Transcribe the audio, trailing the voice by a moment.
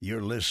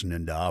You're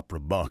listening to Opera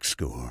Box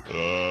Score. Let's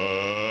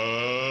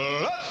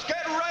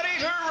get ready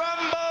to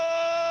rumble!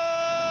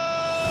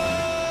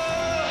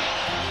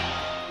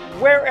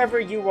 Wherever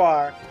you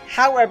are,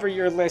 however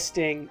you're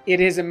listening, it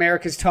is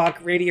America's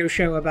talk radio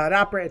show about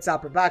opera. It's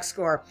Opera Box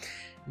Score.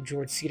 I'm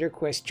George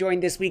Cedarquist,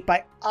 joined this week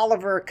by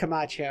Oliver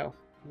Camacho,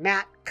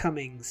 Matt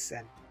Cummings,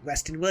 and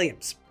Weston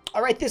Williams.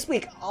 All right, this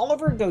week,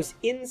 Oliver goes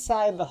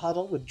inside the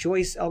huddle with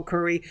Joyce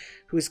El-Khoury,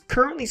 who is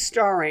currently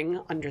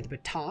starring under the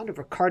baton of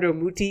Riccardo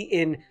Muti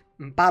in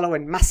Ballo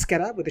and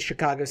Maschera with the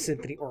Chicago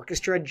Symphony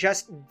Orchestra,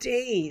 just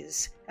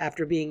days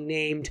after being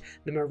named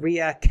the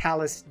Maria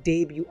Callas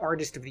Debut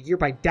Artist of the Year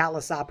by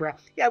Dallas Opera.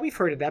 Yeah, we've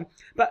heard of them,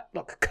 but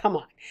look, come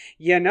on.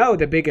 You know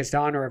the biggest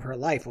honor of her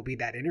life will be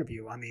that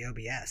interview on the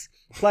OBS.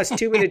 Plus,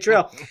 2-minute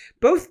drill.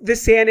 Both the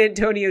San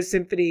Antonio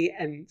Symphony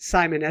and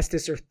Simon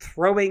Estes are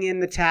throwing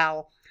in the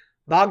towel.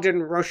 Bogdan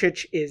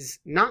Rosic is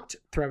not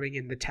throwing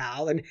in the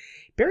towel, and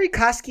Barry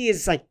Kosky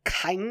is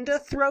kinda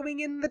throwing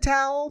in the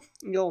towel.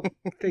 You'll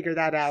figure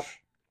that out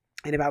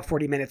in about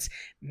 40 minutes.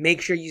 Make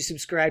sure you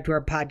subscribe to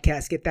our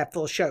podcast. Get that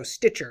full show.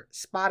 Stitcher,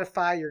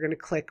 Spotify, you're going to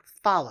click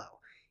follow.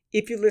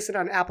 If you listen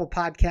on Apple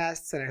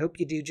Podcasts, and I hope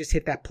you do, just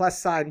hit that plus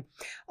sign.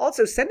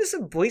 Also, send us a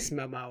voice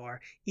memo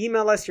or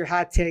email us your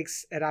hot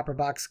takes at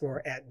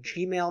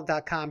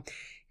operaboxscore@gmail.com.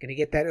 Going to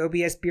get that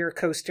OBS beer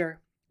coaster,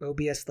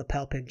 OBS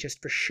lapel pin,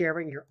 just for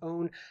sharing your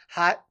own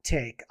hot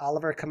take.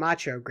 Oliver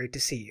Camacho, great to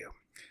see you.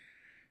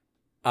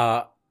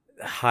 Hi,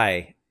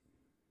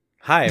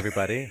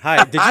 everybody.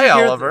 Hi. Hi,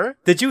 Oliver.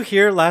 Did you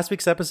hear last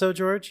week's episode,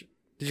 George?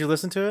 Did you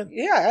listen to it?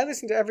 Yeah, I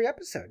listened to every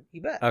episode.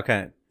 You bet.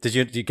 Okay. Did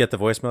you get the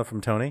voicemail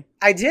from Tony?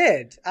 I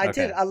did. I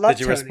did. I love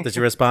Tony. Did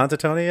you respond to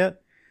Tony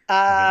yet?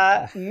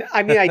 I mean,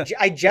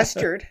 I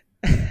gestured.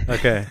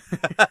 Okay.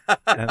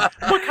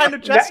 What kind of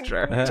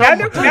gesture? Now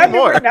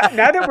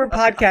that we're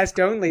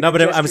podcast only. No,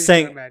 but I'm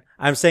saying,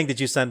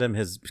 did you send him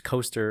his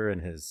coaster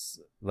and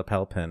his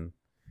lapel pin?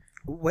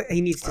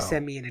 He needs to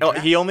send me an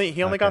address. He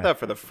only got that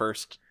for the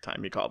first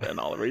time you called in,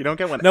 Oliver. You don't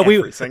get one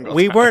single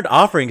we time. weren't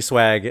offering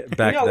swag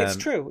back then. No, it's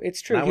true.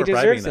 It's true. Now He we're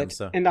deserves bribing it,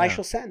 them, and I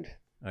shall send.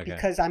 Okay.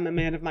 Because I'm a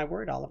man of my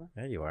word, Oliver.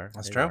 There you are.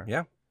 That's There true. you are.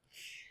 Yeah.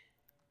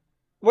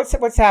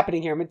 What's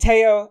happening here?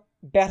 Matteo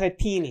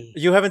Berrettini.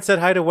 You haven't said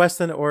hi to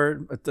Weston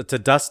or to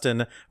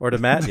Dustin or to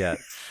Matt yet.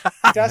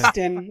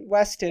 Dustin,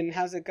 Weston,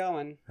 how's it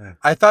going?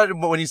 I thought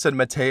when you said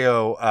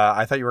Matteo,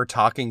 I thought you were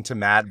talking to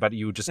Matt, but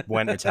you just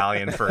went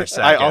Italian for a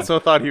second. I also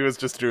thought he was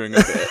just doing a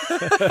bit.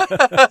 He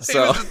was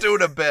just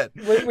doing a bit.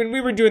 When we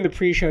were doing the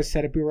pre-show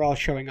setup, we were all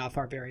showing off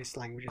our various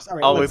languages. All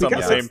right, Always on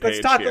the same let's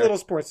page talk here. a little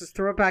sports. Let's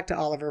throw it back to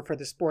Oliver for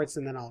the sports,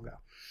 and then I'll go.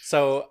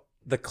 So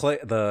the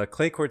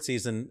clay court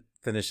season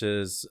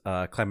finishes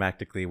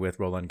climactically with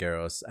Roland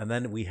Garros, and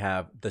then we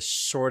have the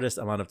shortest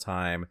amount of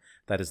time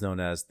that is known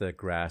as the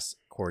grass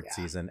court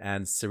season.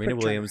 And Serena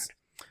Williams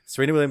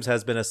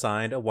has been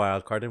assigned a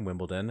wild card in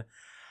Wimbledon,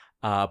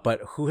 but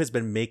who has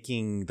been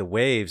making the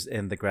waves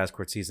in the grass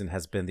court season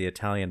has been the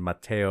Italian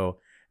Matteo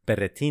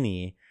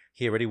Berrettini.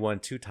 He already won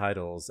 2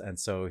 titles, and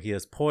so he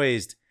is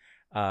poised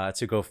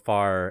to go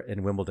far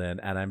in Wimbledon,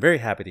 and I'm very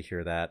happy to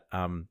hear that.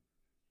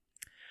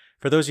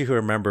 For those of you who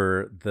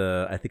remember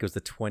I think it was the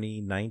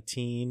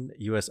 2019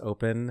 U.S.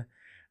 Open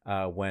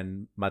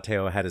when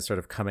Matteo had his sort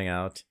of coming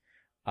out,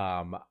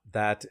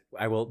 that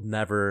I will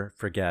never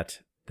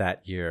forget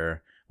that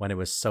year when it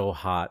was so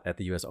hot at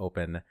the U.S.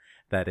 Open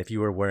that if you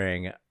were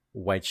wearing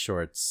white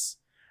shorts,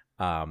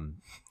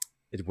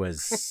 it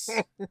was...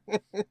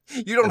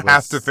 You don't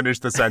have to finish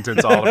the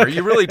sentence, Oliver.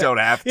 You really don't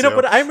have to.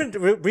 But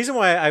the reason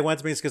why I want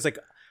to bring this is because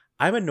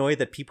I'm annoyed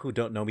that people who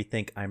don't know me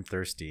think I'm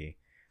thirsty.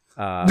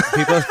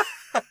 People...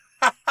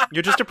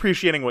 You're just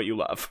appreciating what you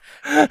love.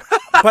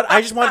 But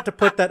I just wanted to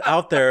put that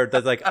out there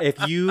that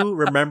if you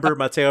remember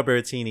Matteo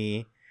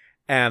Berrettini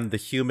and the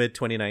humid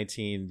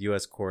 2019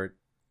 U.S. Open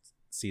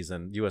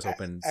season.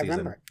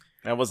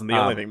 That wasn't the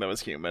only thing that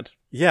was humid.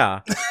 Yeah.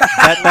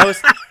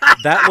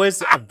 That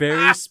was a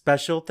very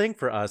special thing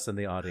for us in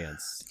the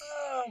audience.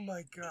 Oh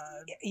my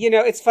God.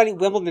 It's funny,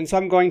 Wimbledon, so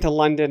I'm going to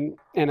London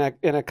in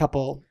a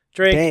couple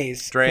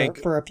days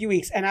for a few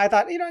weeks, and I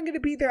thought, I'm going to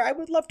be there. I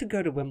would love to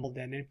go to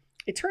Wimbledon, and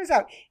it turns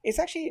out it's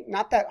actually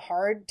not that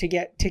hard to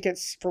get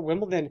tickets for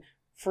Wimbledon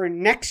for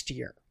next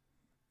year.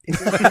 You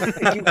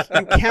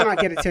cannot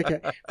get a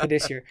ticket for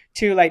this year.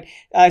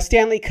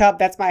 Stanley Cup,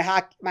 that's my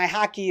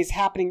hockey is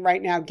happening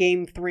right now.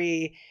 Game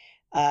 3,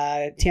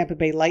 Tampa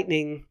Bay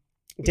Lightning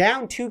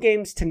down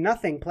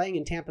 2-0 playing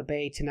in Tampa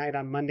Bay tonight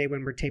on Monday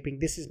when we're taping.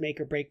 This is make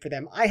or break for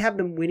them. I have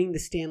them winning the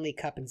Stanley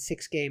Cup in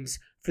 6 games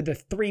for the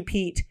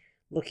three-peat.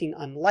 Looking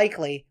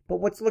unlikely, but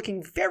what's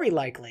looking very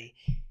likely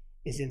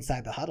is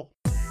Inside the Huddle.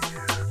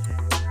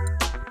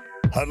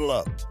 Huddle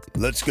up.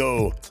 Let's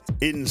go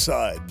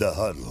inside the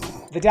huddle.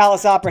 The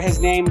Dallas Opera has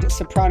named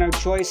soprano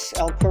Joyce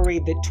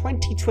El-Khoury the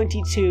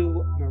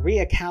 2022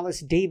 Maria Callas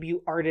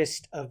Debut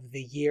Artist of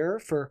the Year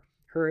for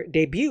her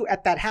debut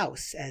at that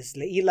house as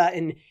Leila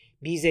in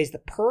Bizet's The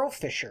Pearl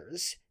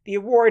Fishers, the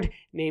award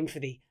named for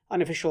the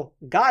unofficial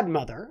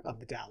godmother of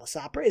the Dallas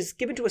Opera, is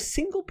given to a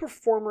single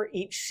performer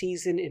each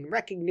season in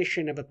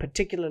recognition of a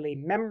particularly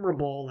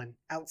memorable and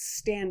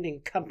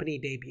outstanding company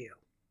debut.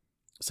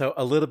 So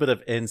a little bit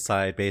of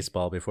inside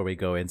baseball before we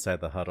go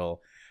inside the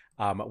huddle.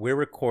 We're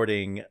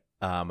recording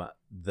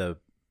the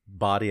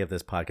body of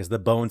this podcast, the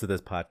bones of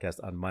this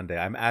podcast on Monday.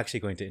 I'm actually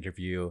going to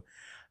interview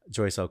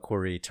Joyce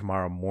Al-Khoury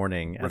tomorrow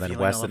morning, and then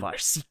Weston. Our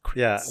secrets.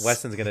 Yeah,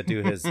 Weston's going to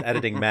do his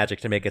editing magic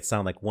to make it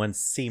sound like one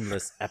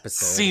seamless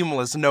episode.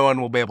 Seamless. No one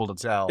will be able to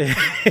tell.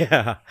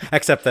 Yeah,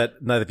 except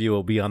that neither of you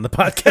will be on the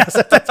podcast.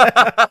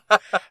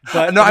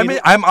 But No,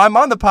 I'm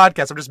on the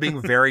podcast. I'm just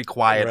being very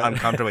quiet,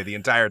 uncomfortably the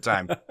entire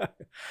time.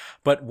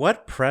 But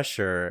what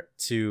pressure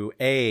to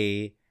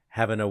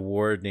have an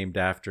award named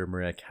after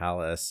Maria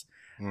Callas,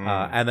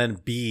 and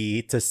then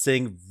B, to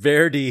sing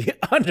Verdi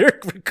under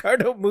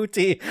Riccardo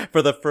Muti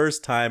for the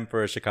first time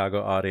for a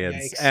Chicago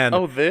audience. Yikes.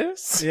 And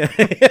this? yeah,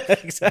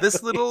 exactly.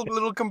 This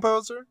little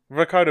composer?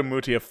 Riccardo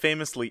Muti, a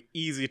famously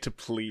easy to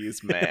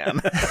please man.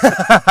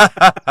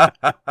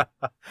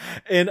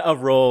 In a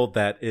role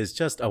that is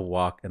just a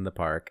walk in the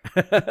park.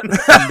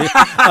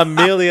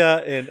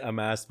 Amelia in A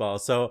Masked Ball.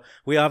 So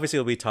we obviously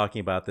will be talking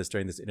about this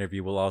during this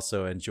interview. We'll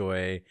also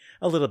enjoy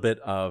a little bit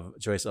of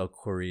Joyce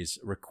Al-Khoury's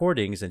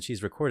recordings, and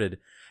she's recorded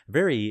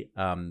very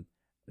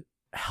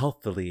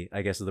healthily,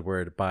 I guess is the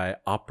word, by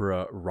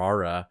Opera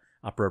Rara,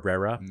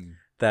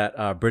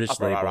 that British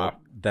Opera label Rara.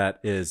 that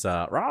is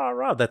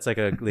that's like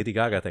a Lady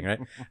Gaga thing, right?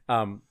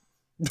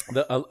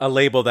 A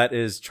label that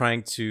is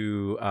trying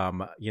to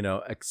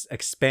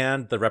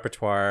expand the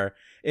repertoire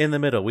in the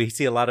middle. We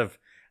see a lot of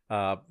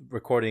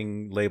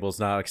recording labels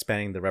now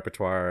expanding the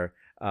repertoire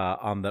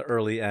on the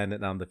early end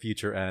and on the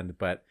future end,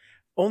 but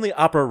only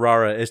Opera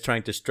Rara is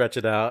trying to stretch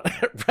it out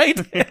right.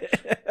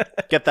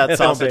 Get that At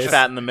sausage home base.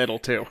 fat in the middle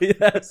too.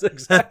 Yes,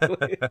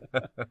 exactly.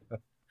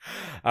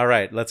 All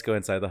right, let's go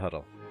inside the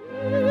huddle.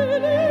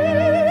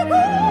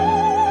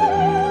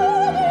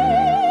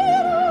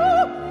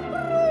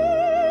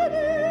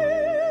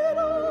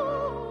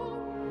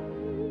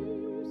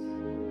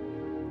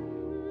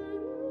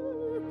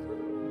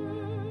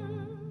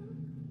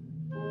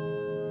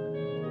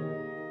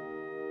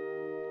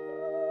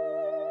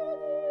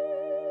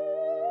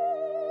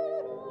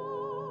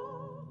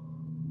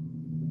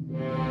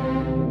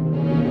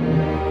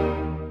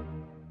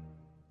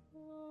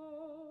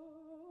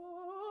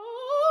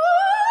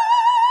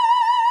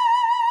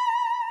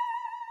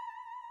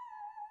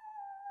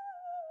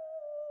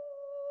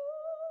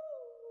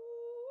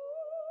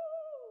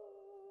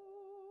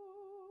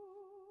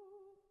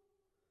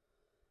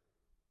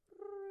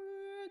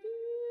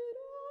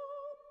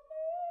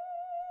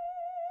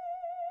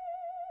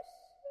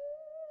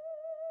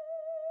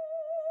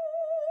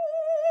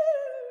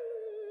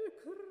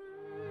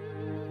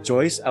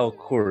 Joyce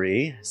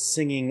Al-Khoury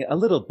singing a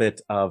little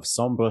bit of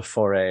Sombre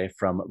Forêt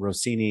from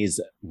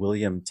Rossini's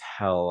William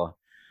Tell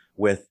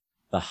with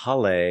the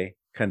Halle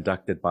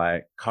conducted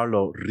by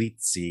Carlo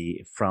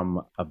Rizzi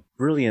from a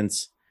brilliant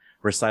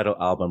recital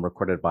album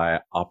recorded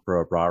by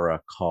Opera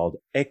Rara called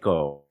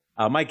Echo.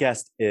 My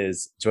guest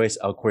is Joyce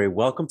Al-Khoury.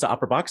 Welcome to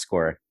Opera Box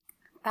Score.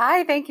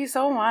 Hi, thank you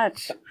so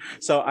much.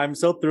 So I'm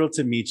so thrilled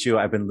to meet you.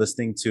 I've been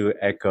listening to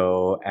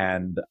Echo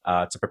and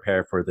to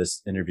prepare for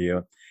this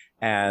interview.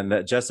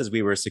 And just as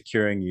we were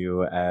securing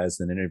you as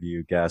an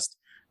interview guest,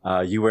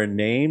 you were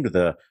named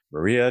the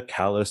Maria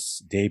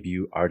Callas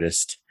debut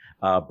artist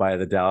by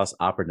the Dallas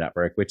Opera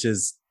Network, which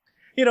is,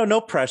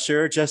 no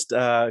pressure, just,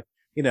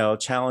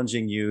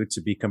 challenging you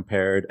to be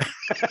compared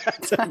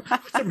to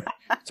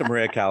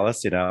Maria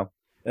Callas,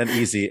 an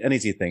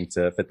easy thing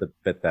to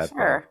fit that.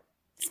 Sure.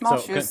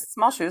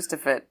 Small shoes to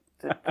fit.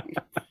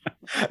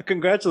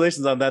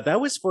 Congratulations on that.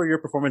 That was for your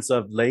performance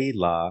of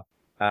Layla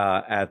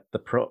in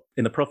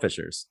the Pro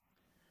Fishers.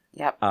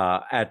 Yep.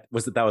 That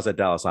was at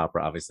Dallas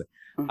Opera, obviously.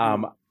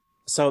 Mm-hmm.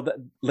 So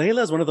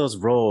Layla is one of those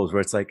roles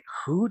where it's like,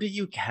 who do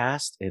you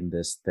cast in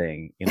this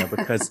thing?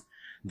 Because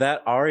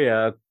that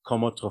aria,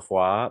 Comme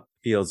autrefois,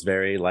 feels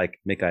very like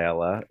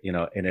Micaela,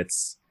 in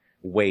its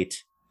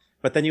weight.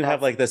 But then you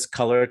have like this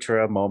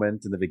coloratura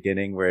moment in the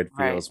beginning where it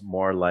feels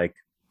more like,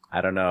 I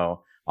don't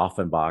know,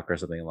 Offenbach or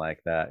something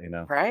like that,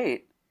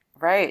 Right.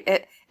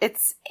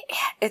 It's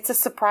a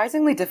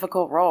surprisingly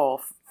difficult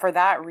role for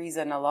that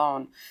reason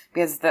alone,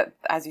 because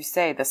as you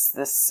say,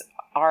 this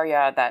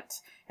aria that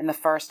in the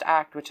first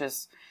act, which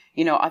is,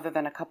 other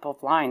than a couple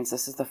of lines,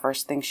 this is the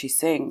first thing she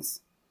sings,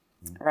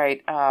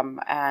 right?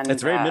 And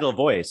it's very middle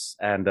voice,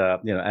 and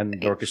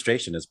and the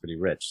orchestration is pretty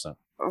rich. So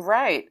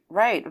right.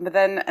 But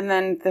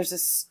then there's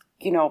this,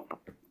 a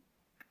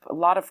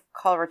lot of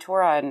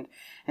coloratura, and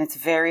it's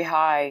very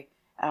high,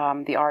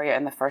 the aria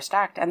in the first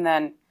act, and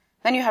then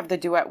you have the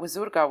duet with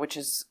Zurga, which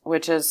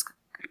is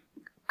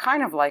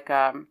kind of like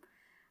a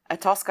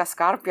Tosca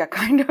Scarpia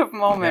kind of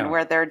moment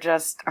where they're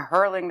just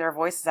hurling their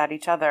voices at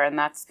each other, and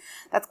that's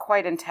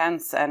quite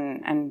intense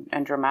and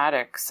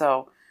dramatic.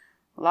 So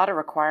a lot of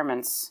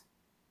requirements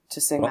to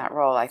sing that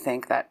role. I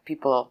think that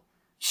people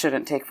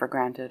shouldn't take for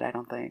granted, I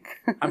don't think.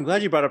 I'm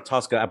glad you brought up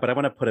Tosca, but I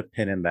want to put a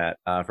pin in that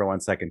for 1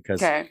 second,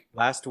 because Okay.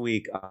 last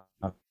week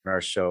on our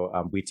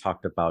show, we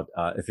talked about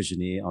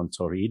Iphigenie on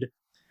Tauride.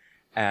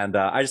 And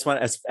I just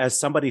want, as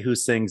somebody who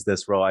sings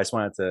this role, I just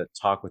wanted to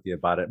talk with you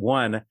about it.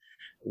 One,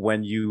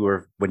 when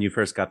you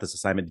first got this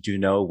assignment, did you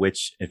know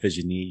which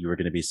Iphigenie you were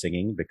going to be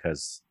singing?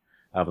 Because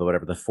of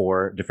the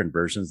 4 different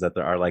versions that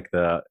there are, like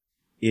the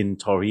in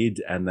Tauride,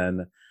 and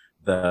then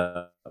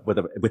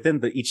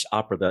within each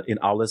opera, in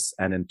Aulis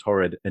and in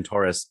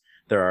Taurus,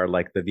 there are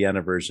like the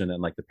Vienna version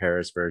and like the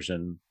Paris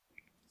version.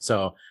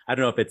 So I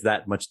don't know if it's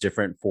that much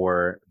different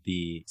for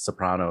the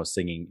soprano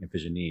singing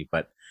Iphigenie,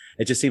 but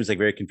it just seems like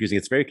very confusing.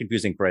 It's very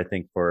confusing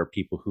for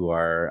people who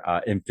are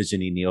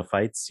Iphigenie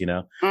neophytes, you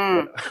know,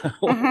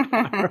 what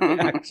are we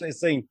actually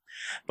singing.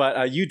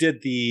 But you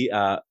did the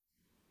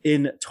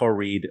in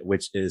Tauride,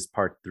 which is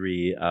part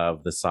 3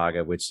 of the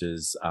saga, which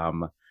is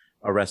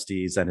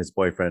Orestes and his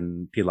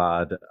boyfriend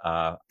Pylade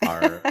are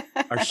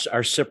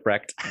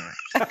shipwrecked.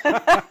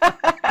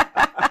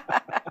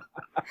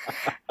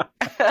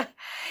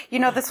 You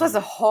know, this was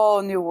a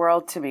whole new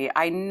world to me.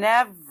 I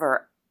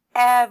never,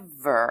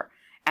 ever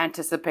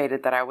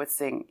anticipated that I would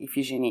sing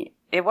Iphigenie.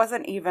 It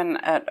wasn't even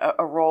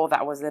a role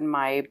that was in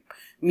my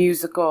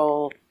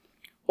musical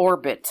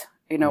orbit,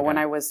 you know, when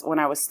I was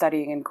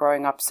studying and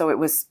growing up. So it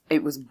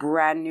was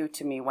brand new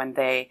to me when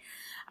they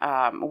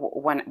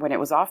when it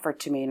was offered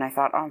to me, and I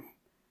thought,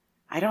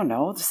 I don't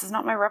know, this is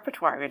not my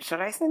repertoire. I mean,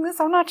 should I sing this?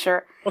 I'm not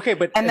sure. Okay,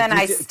 but and then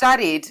I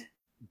studied.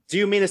 Do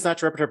you mean it's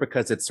not your repertoire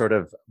because it sort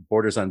of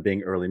borders on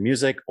being early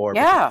music, or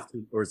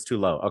it's too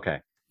low? Okay.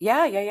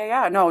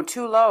 Yeah. No,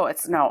 too low.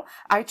 No.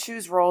 I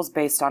choose roles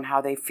based on how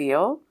they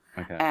feel,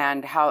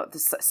 and how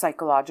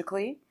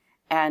psychologically,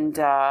 and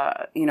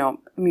you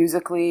know,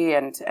 musically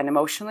and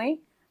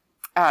emotionally.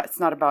 It's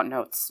not about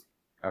notes.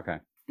 Okay.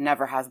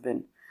 Never has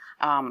been.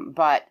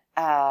 But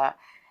I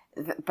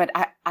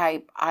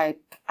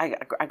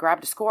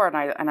grabbed a score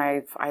and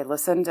I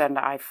listened, and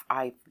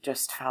I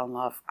just fell in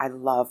love. I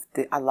love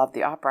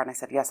the opera, and I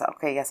said yes,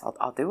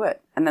 I'll do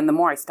it. And then the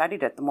more I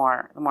studied it, the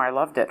more I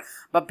loved it.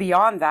 But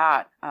beyond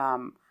that,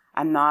 I'm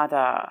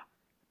not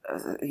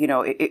you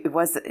know, it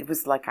was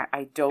like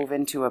I dove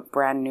into a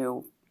brand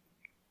new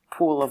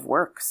pool of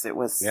works. It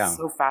was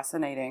so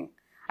fascinating.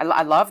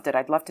 I loved it.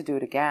 I'd love to do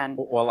it again.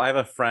 Well, I have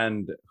a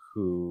friend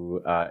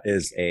who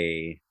is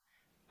a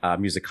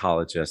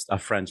musicologist, a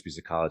French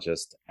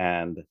musicologist,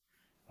 and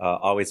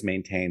always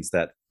maintains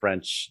that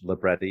French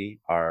libretti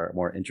are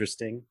more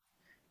interesting.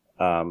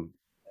 I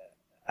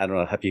don't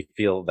know if you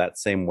feel that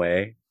same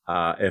way.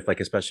 If, like,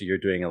 especially you're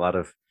doing a lot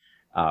of,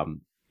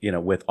 you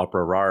know, with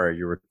opera rare,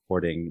 you're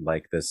recording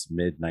like this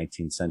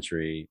mid-19th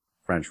century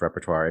French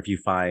repertoire. If you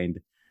find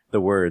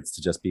the words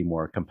to just be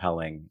more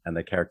compelling and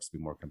the characters to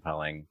be more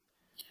compelling.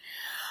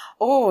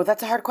 Oh,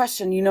 that's a hard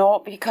question, you know,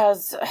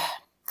 because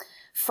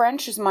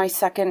French is my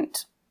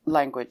second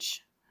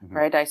language,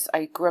 right?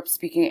 I grew up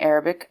speaking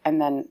Arabic,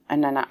 and then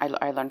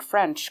I learned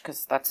French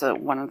because that's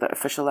one of the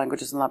official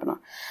languages in Lebanon,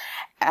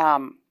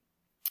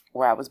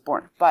 where I was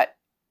born. But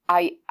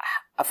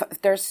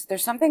there's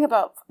something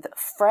about the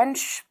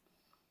French.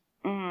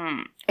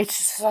 It's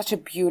such a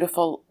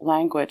beautiful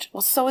language.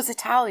 Well, so is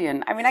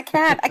Italian. I mean, I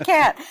can't.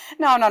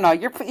 No.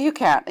 You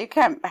can't.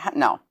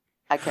 No,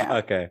 I can't.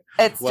 Okay.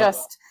 It's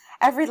just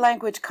every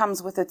language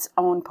comes with its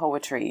own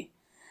poetry.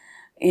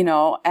 You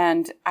know,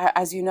 and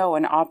as you know,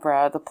 in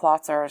opera, the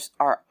plots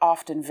are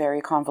often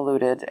very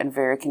convoluted and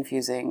very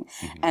confusing.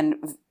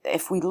 And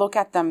if we look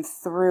at them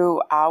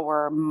through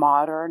our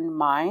modern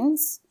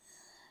minds,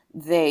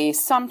 they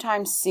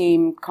sometimes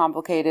seem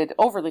complicated,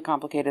 overly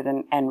complicated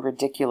and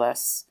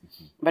ridiculous.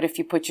 But if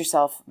you put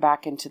yourself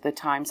back into the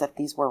times that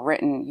these were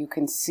written, you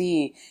can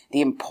see the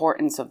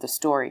importance of the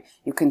story.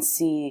 You can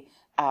see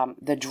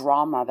the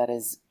drama that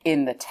is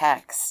in the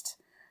text.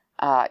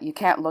 You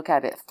can't look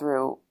at it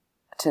through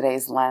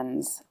today's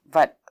lens,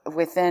 but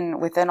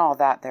within all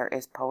that there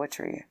is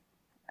poetry,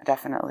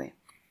 definitely.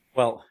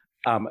 Well,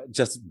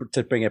 just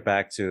to bring it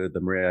back to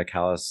the Maria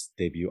Callas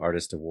Debut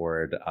Artist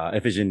Award,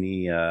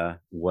 Iphigenie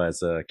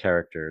was a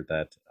character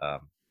that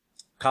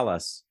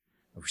Callas,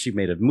 she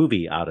made a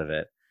movie out of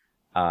it,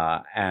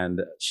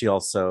 and she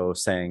also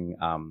sang,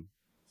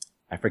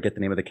 I forget the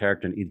name of the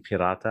character in Il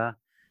Pirata.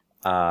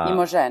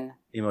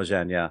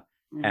 Imogen, yeah.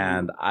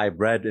 And I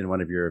read in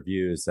one of your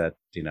reviews that,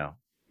 you know,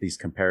 these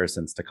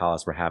comparisons to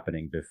Callas were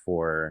happening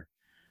before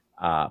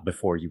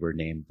you were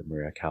named the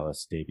Maria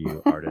Callas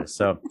Debut Artist.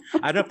 So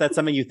I don't know if that's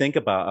something you think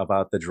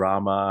about the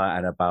drama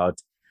and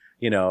about,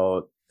 you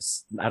know,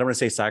 I don't want to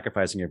say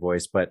sacrificing your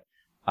voice, but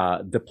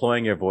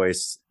deploying your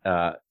voice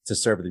to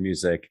serve the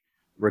music,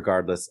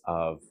 regardless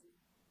of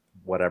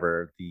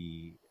whatever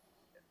the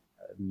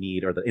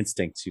need or the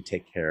instinct to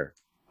take care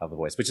of the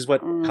voice, which is what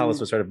Callas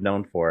was sort of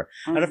known for.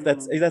 I don't know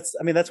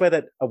if that's why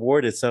that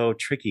award is so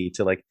tricky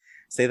to, like,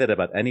 say that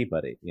about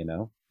anybody, you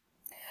know?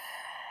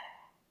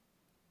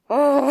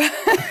 Oh.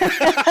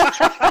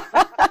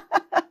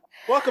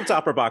 Welcome to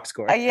Opera Box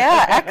Score.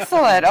 Yeah,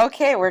 excellent.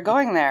 Okay, we're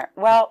going there.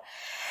 Well,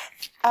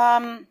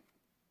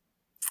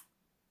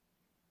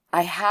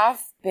 I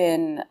have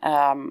been,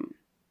 I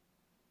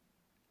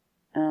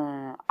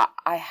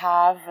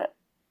have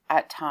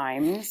at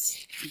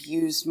times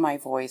used my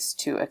voice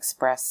to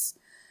express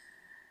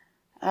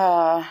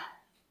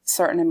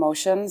certain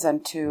emotions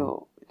and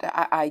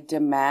I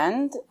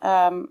demand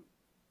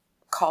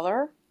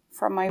color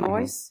from my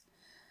voice.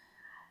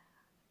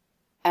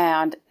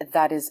 And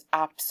that is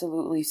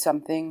absolutely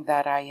something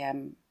that I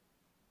am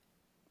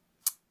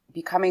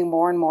becoming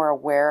more and more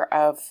aware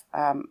of,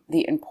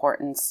 the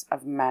importance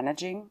of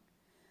managing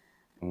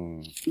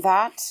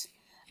that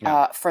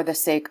for the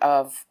sake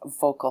of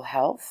vocal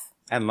health.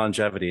 And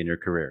longevity in your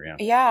career,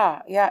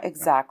 Yeah,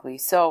 exactly.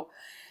 So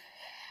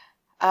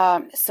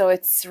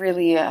it's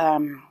really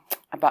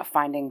about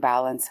finding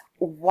balance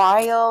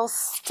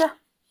whilst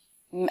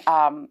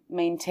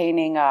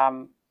maintaining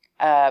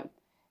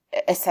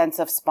a sense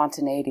of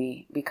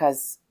spontaneity,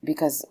 because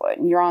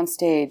when you're on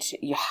stage,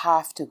 you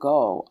have to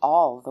go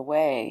all the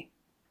way.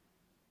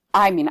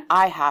 I mean,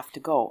 I have to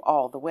go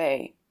all the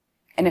way,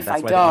 and if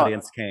that's I why don't, the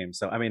audience came.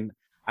 So I mean,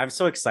 I'm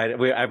so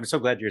excited. I'm so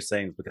glad you're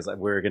saying this, because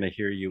we're going to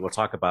hear you. We'll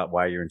talk about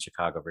why you're in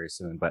Chicago very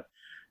soon. But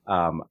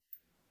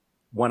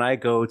when I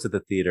go to the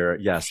theater,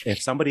 yes,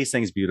 if somebody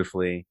sings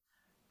beautifully,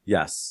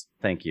 yes,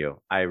 thank you.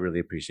 I really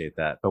appreciate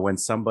that. But when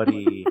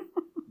somebody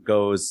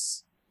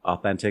goes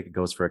authentic,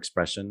 goes for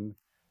expression,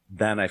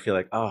 then I feel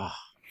like, oh,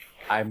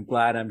 I'm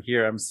glad I'm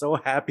here. I'm so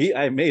happy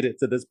I made it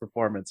to this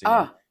performance.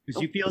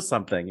 Because you feel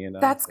something,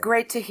 That's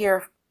great to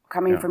hear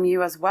coming from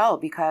you as well,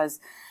 because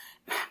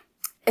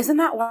isn't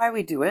that why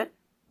we do it?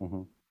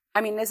 Mm-hmm.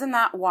 I mean, isn't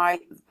that why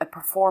a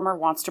performer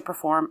wants to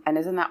perform? And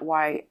isn't that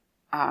why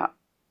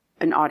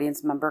an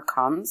audience member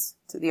comes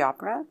to the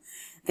opera?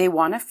 They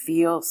want to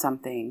feel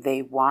something.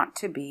 They want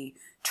to be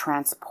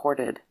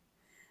transported.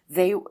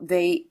 They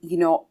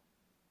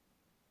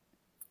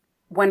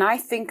when I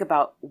think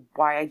about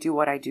why I do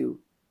what I do,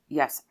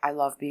 yes, I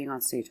love being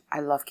on stage. I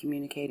love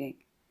communicating.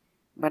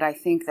 But I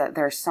think that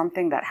there's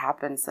something that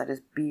happens that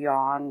is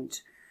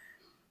beyond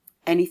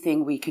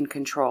anything we can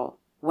control.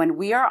 When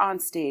we are on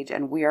stage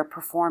and we are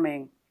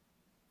performing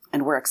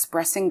and we're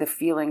expressing the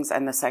feelings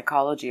and the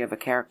psychology of a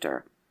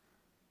character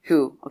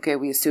who, okay,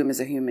 we assume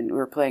is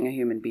we're playing a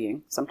human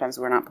being. Sometimes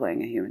we're not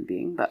playing a human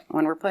being, but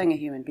when we're playing a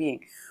human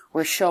being,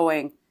 we're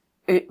showing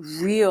a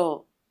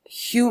real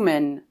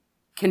human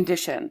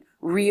condition,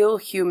 real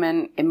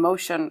human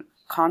emotion,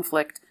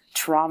 conflict,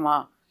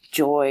 trauma,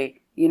 joy,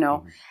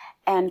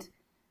 And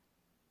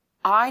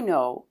I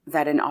know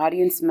that an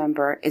audience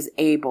member is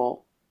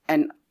able,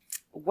 and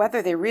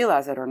whether they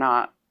realize it or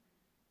not,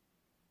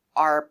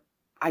 are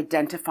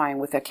identifying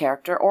with a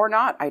character or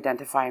not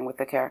identifying with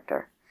the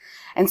character.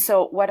 And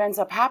so what ends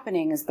up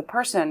happening is the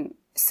person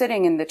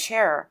sitting in the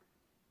chair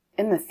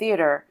in the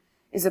theater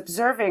is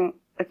observing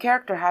a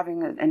character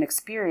having an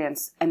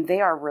experience, and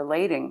they are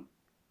relating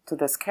to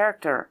this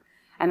character.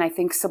 And I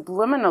think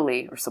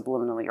subliminally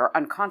or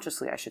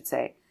unconsciously, I should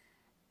say,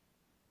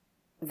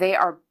 they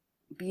are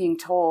being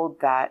told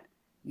that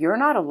you're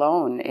not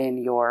alone in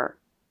your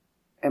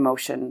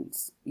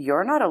emotions.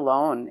 You're not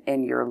alone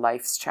in your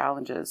life's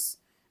challenges,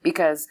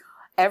 because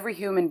every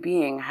human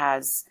being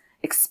has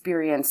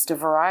experienced a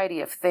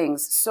variety of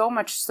things, so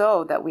much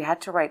so that we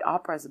had to write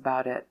operas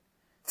about it.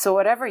 So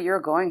whatever you're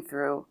going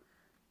through,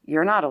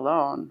 you're not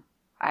alone.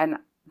 And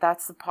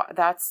that's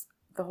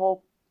the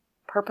whole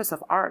purpose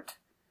of art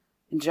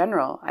in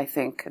general, I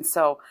think. And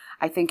so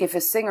I think if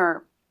a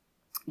singer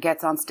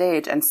gets on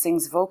stage and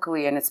sings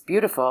vocally and it's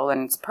beautiful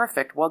and it's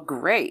perfect, well,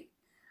 great.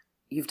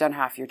 You've done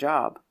half your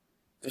job.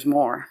 There's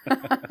more.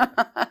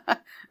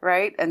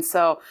 Right? And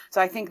so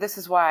I think this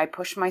is why I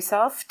push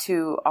myself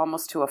to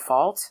almost to a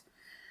fault.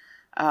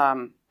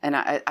 And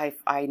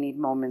I need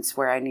moments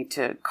where I need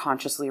to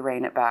consciously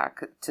rein it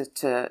back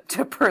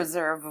to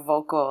preserve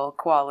vocal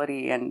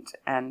quality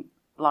and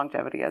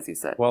longevity, as you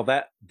said. Well,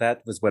 that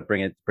was what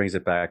brings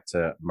it back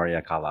to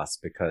Maria Callas,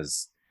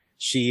 because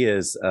she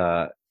is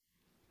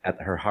at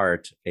her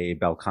heart a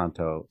bel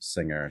canto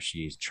singer.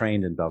 She's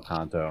trained in bel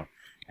canto,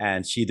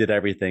 and she did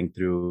everything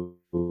through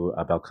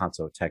a bel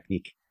canto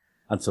technique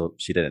until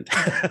she didn't.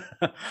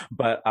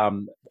 But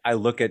I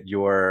look at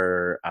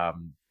your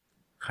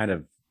kind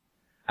of,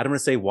 I don't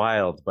want to say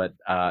wild, but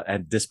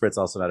and disparate's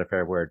also not a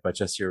fair word, but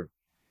just your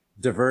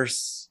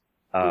diverse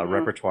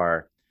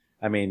repertoire.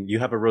 I mean, you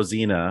have a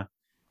Rosina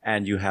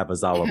and you have a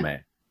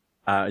Salome.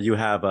 You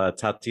have a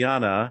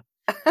Tatiana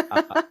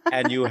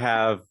and you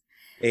have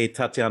a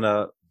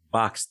Tatiana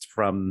boxed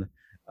from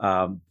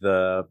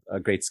the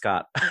Great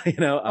Scott.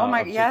 Oh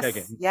my, yes.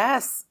 So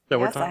yes,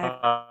 we're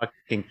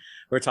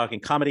talking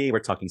comedy, we're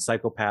talking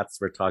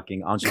psychopaths, we're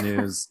talking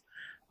ingenues.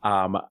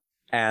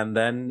 And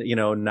then,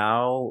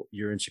 now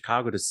you're in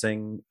Chicago to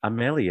sing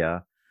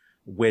Amelia,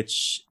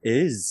 which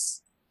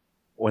is,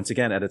 once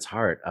again, at its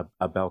heart,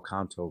 a bel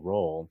canto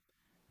role,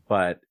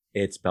 but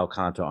it's bel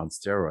canto on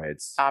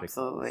steroids.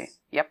 Absolutely.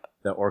 Yep.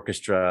 The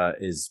orchestra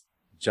is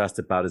just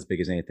about as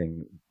big as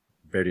anything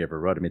Verdi ever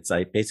wrote. I mean, it's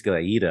like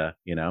basically Aida,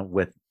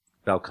 with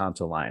bel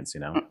canto lines,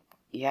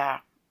 Yeah.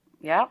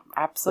 Yeah,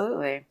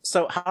 absolutely.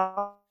 So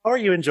how are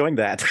you enjoying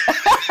that?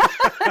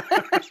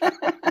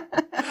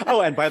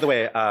 Oh, and by the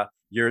way,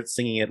 you're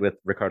singing it with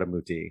Riccardo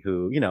Muti,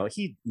 who,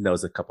 he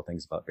knows a couple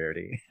things about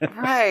Verdi.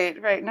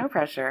 Right. No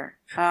pressure.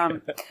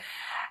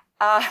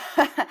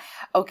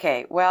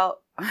 Okay,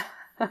 well,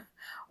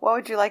 what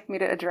would you like me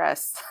to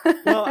address?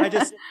 Well,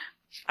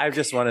 I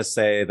just want to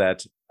say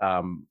that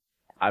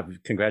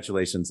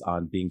congratulations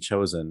on being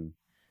chosen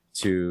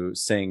to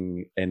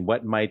sing in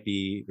what might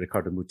be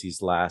Riccardo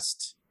Muti's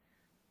last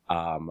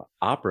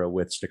opera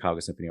with Chicago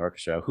Symphony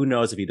Orchestra. Who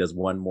knows if he does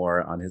one more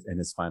in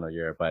his final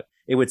year, but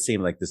it would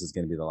seem like this is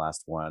going to be the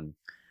last one.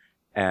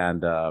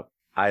 And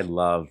I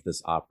love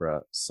this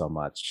opera so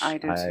much. I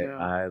do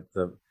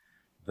too.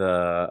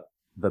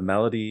 The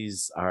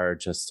melodies are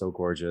just so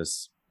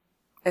gorgeous.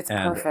 It's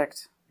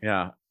perfect.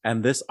 Yeah.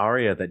 And this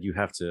aria that you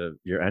have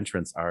your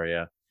entrance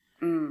aria,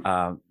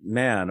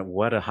 man,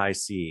 what a high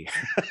C.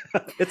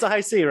 It's a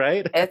high C,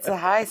 right? It's a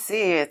high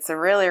C. It's a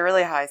really,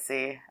 really high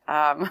C.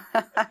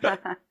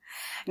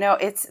 No,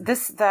 it's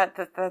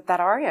that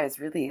aria is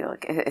really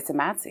like, it's a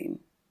mad scene.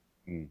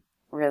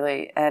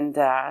 Really. And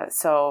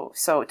so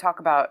talk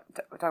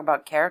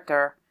about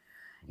character.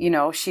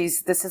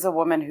 This is a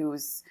woman who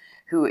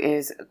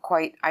is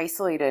quite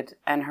isolated,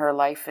 and her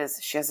life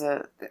is,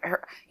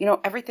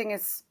 everything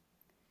is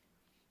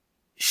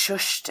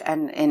shushed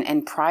and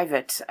in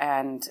private,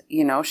 and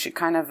she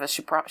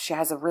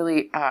has a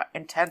really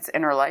intense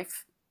inner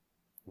life,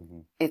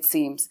 it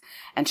seems,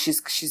 and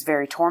she's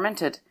very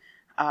tormented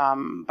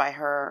by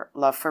her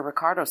love for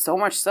Riccardo, so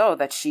much so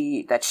that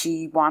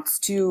she wants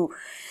to,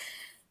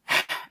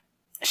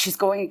 she's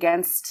going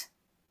against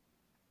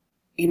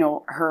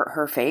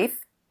her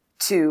faith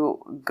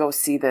to go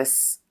see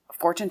this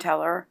fortune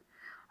teller.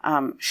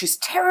 She's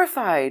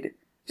terrified.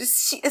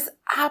 She is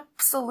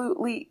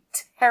absolutely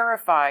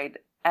terrified,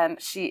 and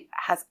she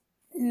has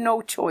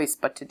no choice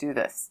but to do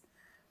this.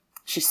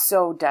 She's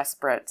so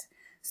desperate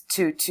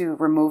to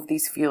remove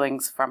these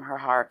feelings from her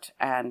heart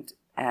and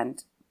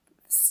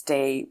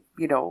stay,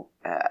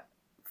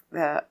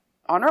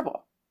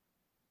 honorable.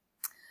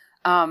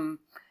 And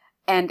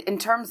in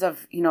terms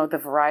of,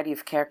 the variety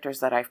of characters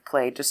that I've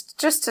played, just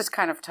to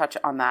kind of touch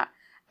on that,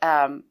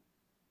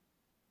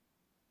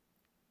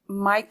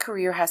 my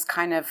career has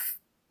kind of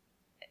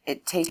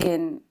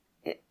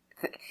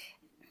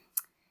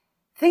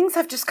things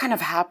have just kind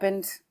of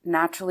happened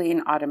naturally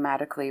and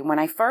automatically. When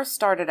I first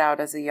started out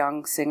as a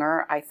young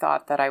singer, I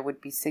thought that I would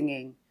be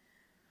singing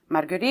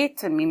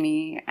Marguerite and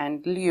Mimi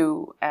and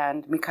Liu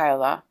and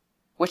Michaela,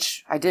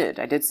 which I did.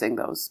 I did sing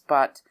those.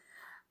 But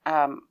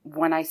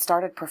when I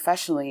started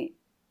professionally,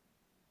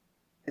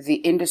 the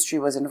industry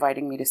was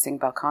inviting me to sing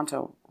bel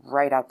canto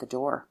right out the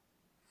door.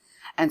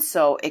 And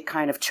so it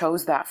kind of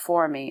chose that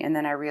for me. And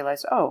then I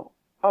realized, well,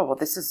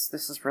 this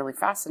is really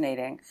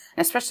fascinating.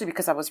 And especially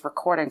because I was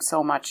recording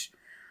so much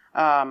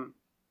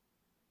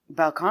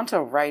bel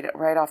canto right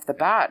off the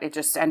bat. It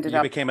just ended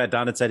up... You became a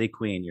Donizetti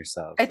queen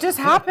yourself. It just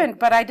happened,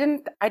 but I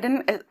didn't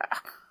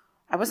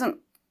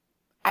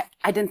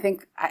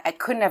think, I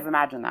couldn't have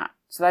imagined that.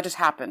 So that just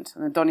happened.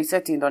 And then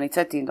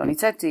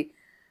Donizetti.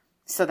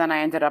 So then I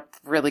ended up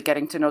really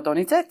getting to know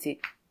Donizetti.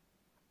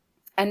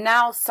 And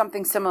now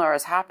something similar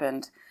has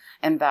happened,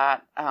 in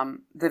that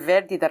the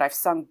Verdi that I've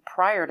sung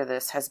prior to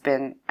this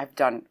I've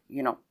done,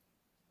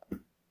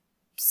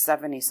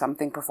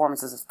 70-something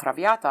performances of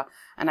Traviata,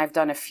 and I've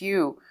done a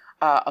few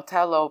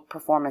Otello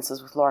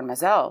performances with Lorne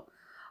Mazel.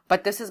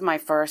 But this is my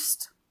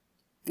first,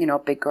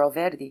 big girl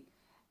Verdi.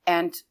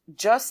 And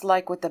just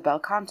like with the bel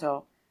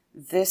canto,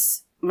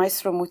 this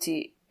Maestro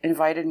Muti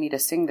invited me to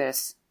sing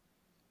this.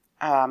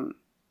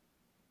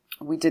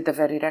 We did the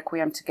Verdi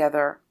Requiem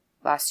together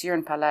last year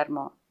in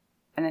Palermo,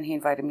 and then he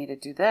invited me to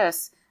do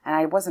this, and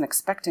I wasn't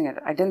expecting it.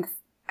 I didn't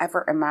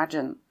ever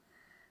imagine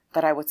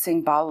that I would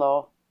sing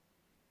ballo,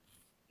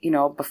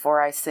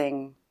 before I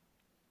sing,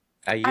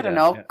 Aida. I don't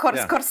know,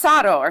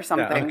 Corsaro or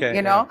something,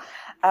 okay,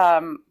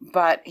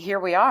 But here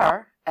we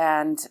are,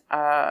 and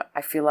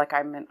I feel like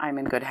I'm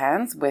in good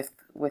hands with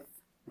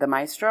the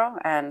maestro,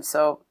 and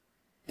so,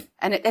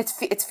 and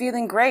it's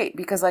feeling great,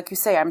 because like you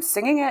say, I'm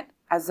singing it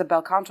as a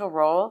bel canto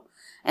role,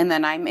 and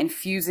then I'm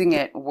infusing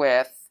it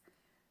with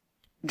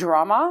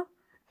drama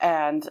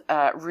and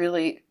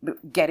really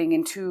getting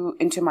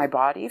into my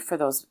body for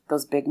those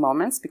big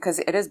moments, because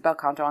it is bel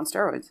canto on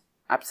steroids.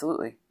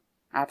 Absolutely.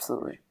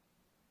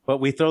 But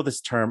we throw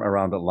this term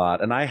around a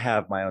lot, and I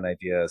have my own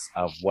ideas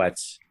of what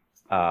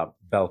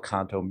bel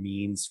canto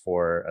means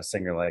for a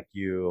singer like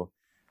you.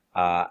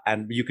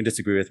 And you can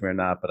disagree with me or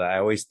not, but I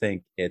always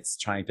think it's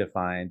trying to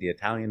find the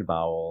Italian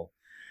vowel,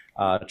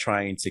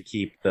 trying to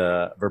keep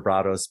the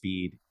vibrato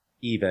speed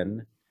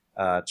even,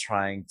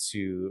 trying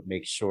to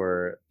make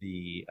sure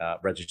the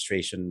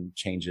registration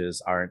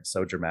changes aren't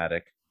so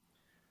dramatic.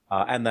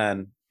 And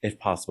then, if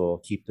possible,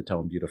 keep the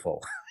tone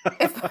beautiful.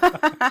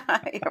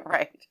 You're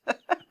right.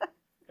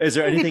 Is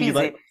there anything you'd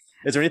like?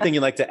 Is there anything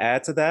you'd like to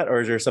add to that,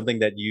 or is there something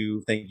that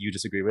you think you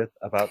disagree with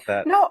about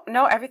that? No.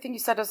 Everything you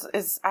said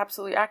is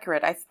absolutely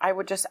accurate. I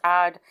would just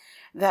add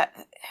that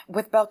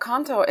with bel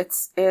canto,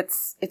 it's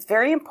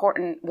very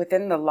important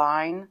within the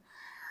line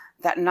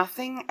that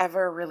nothing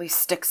ever really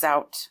sticks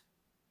out.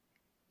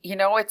 You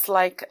know, it's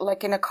like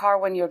in a car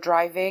when you're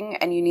driving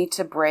and you need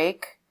to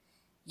brake.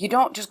 You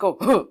don't just go,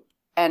 huh,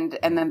 and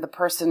then the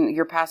person,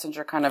 your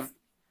passenger, kind of,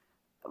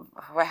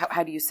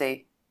 how do you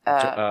say?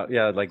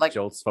 Like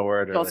jolts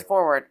forward. Jolts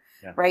forward,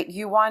 Yeah. right?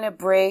 You want to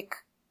brake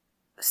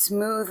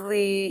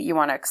smoothly. You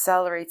want to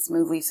accelerate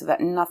smoothly so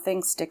that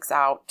nothing sticks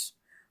out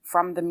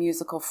from the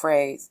musical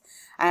phrase.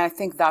 And I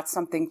think that's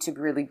something to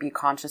really be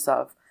conscious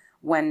of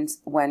when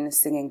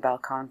singing bel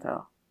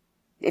canto.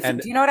 Do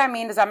you know what I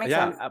mean? Does that make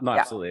sense? No,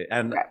 absolutely.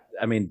 And Okay.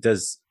 I mean,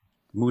 does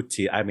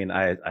Muti, I mean,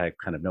 I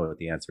kind of know what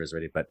the answer is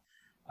already, but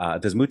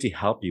does Muti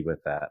help you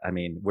with that? I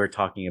mean, we're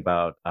talking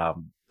about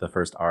the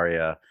first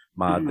aria,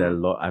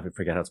 I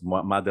forget how it's,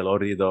 Ma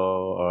dell'Orido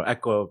or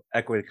Ecco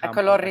il Campo.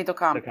 Ecco l'orrido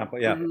campo.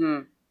 Yeah.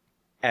 Mhm.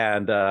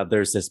 And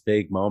there's this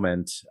big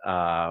moment,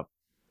 at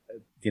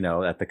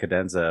the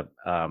cadenza,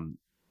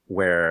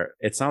 where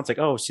it sounds like,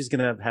 oh, she's going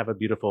to have a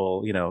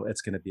beautiful,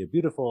 it's going to be a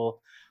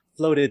beautiful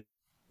floated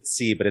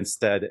sea, but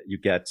instead you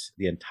get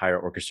the entire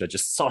orchestra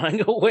just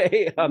sawing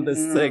away on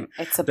this thing.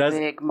 It's a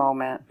big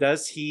moment.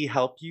 Does he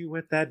help you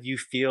with that? Do you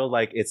feel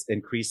like it's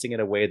increasing in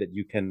a way that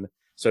you can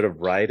sort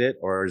of ride it,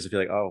 or does it feel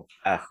like, oh,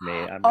 F me,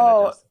 I'm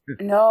gonna just...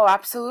 No,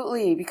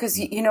 absolutely, because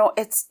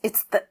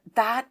it's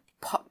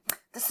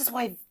this is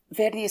why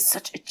Verdi is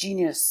such a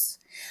genius,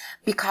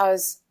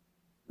 because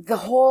the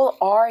whole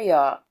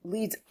aria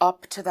leads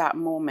up to that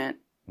moment.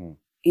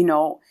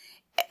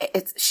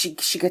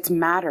 She gets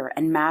madder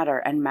and madder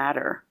and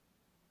madder,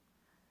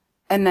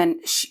 and then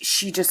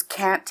she just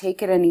can't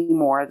take it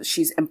anymore.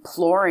 She's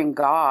imploring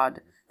God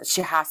that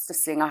she has to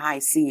sing a high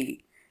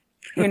C,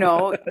 in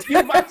order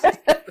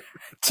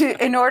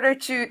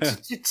to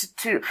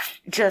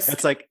just.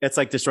 It's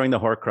like destroying the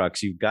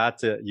Horcrux. You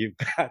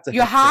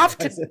have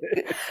to.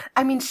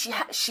 I mean,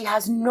 she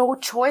has no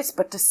choice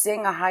but to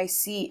sing a high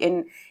C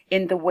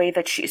in the way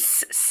that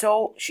she's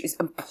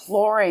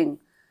imploring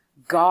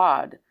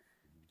God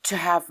to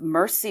have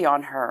mercy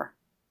on her.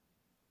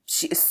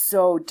 She is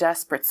so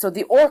desperate. So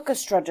the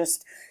orchestra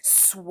just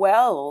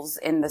swells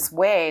in this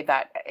way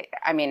that,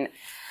 I mean,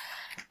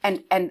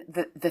 and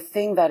the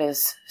thing that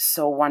is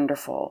so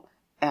wonderful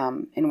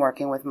in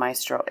working with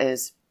Maestro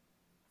is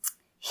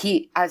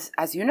he,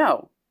 as you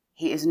know,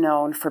 he is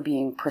known for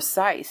being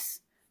precise,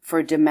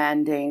 for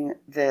demanding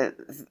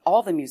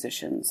all the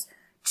musicians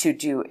to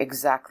do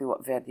exactly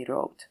what Verdi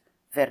wrote.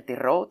 Verdi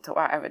wrote.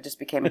 I just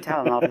became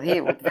Italian already.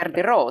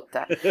 Verdi wrote.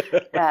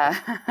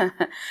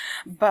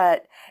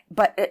 But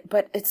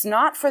it's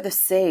not for the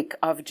sake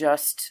of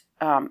just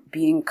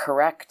being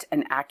correct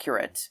and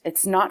accurate.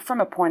 It's not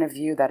from a point of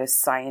view that is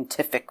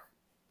scientific.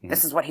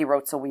 This is what he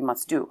wrote, so we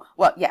must do.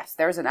 Well, yes,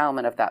 there's an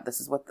element of that.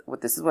 This is what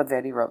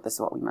Verdi wrote. This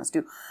is what we must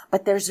do.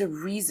 But there's a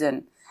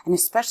reason, and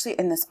especially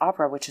in this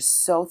opera, which is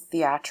so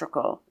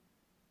theatrical,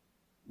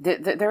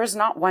 there is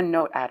not one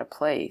note out of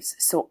place.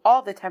 So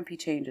all the tempi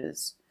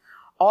changes,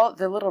 all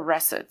the little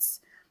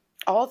recits,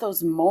 all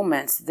those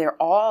moments, they're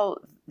all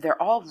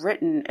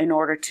written in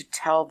order to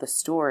tell the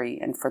story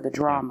and for the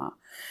drama.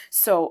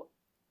 So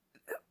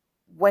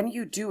when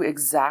you do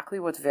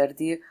exactly what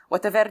the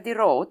Verdi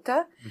wrote,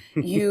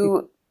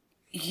 the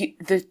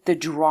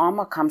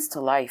drama comes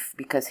to life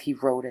because he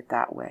wrote it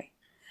that way.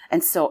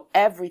 And so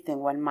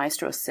everything, when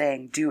Maestro is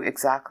saying do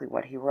exactly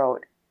what he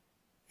wrote,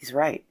 he's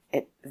right.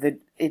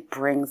 It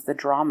brings the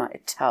drama.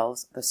 It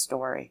tells the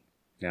story.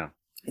 Yeah.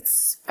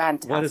 It's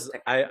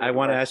fantastic. I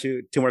want to ask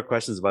you two more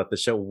questions about the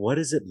show. What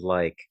is it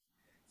like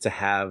to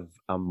have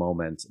a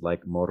moment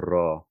like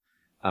Morro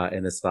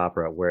in this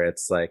opera where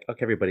it's like,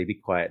 okay, everybody be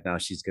quiet. Now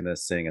she's going to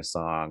sing a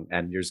song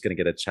and you're just going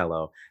to get a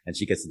cello and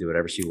she gets to do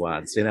whatever she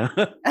wants,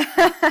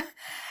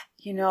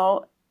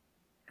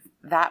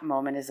 That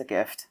moment is a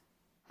gift.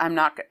 I'm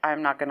not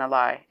going to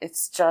lie.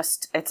 It's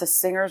a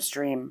singer's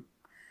dream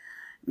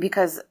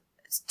because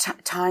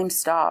time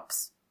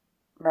stops,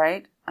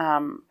 right?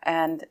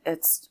 And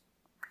it's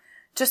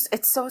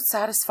so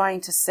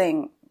satisfying to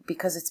sing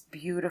because it's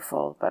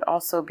beautiful, but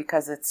also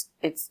because it's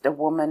the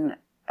woman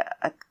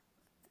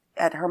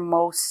at her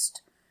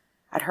lowest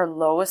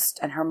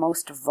and her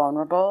most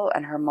vulnerable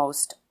and her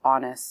most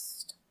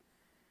honest,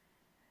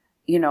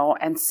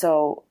 and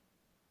so,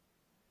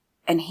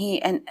 and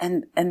he, and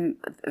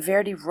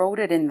Verdi wrote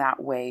it in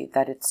that way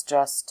that it's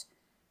just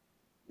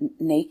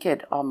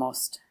naked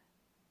almost.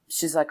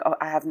 She's like, oh,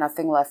 I have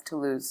nothing left to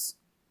lose.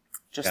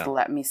 Just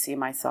let me see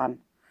my son.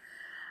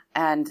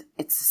 And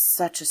it's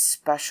such a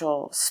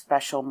special,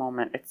 special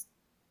moment.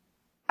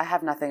 I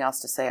have nothing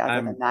else to say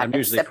other than that. I'm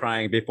usually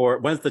crying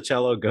once the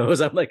cello goes.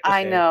 I'm like, okay.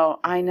 I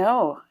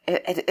know.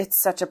 It's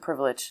such a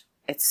privilege.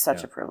 It's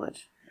such a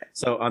privilege.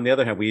 So on the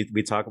other hand,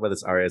 we talk about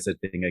this aria as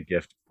it being a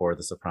gift for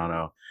the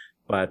soprano,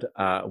 but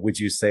would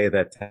you say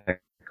that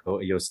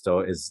Tecco io sto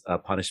is a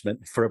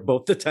punishment for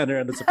both the tenor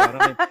and the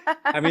soprano?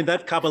 I mean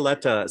that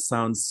cabaletta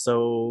sounds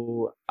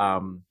so.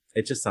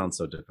 It just sounds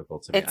so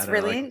difficult to me. It's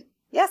really.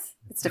 Yes,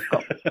 it's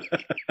difficult.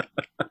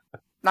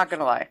 Not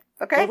gonna lie.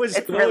 Okay, What was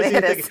it he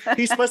is. thinking?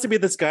 He's supposed to be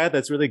this guy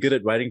that's really good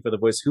at writing for the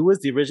voice. Who was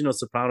the original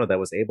soprano that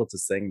was able to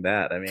sing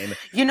that? I mean,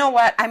 You know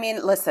what? I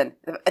mean, listen.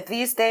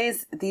 These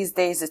days,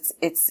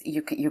 it's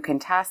you can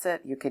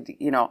tacit. You could,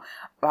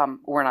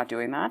 we're not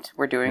doing that.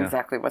 We're doing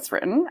exactly what's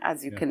written,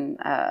 as you can.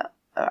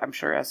 I'm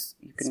sure, as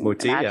you can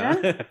Smoothie,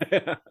 imagine.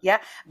 yeah. Yeah,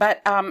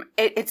 but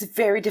it's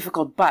very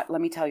difficult. But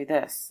let me tell you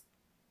this: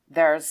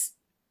 there's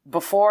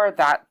before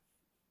that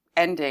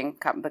ending,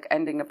 the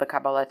ending of the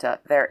Cabaletta,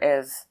 there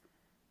is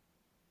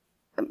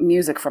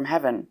music from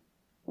heaven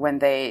when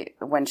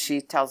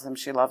she tells him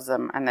she loves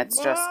him, and it's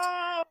just.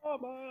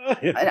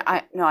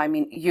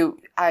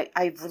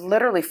 I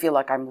literally feel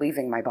like I'm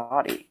leaving my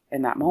body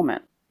in that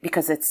moment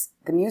because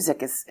the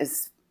music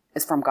is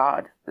from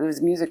God. It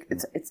was music.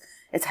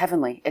 It's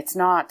heavenly. It's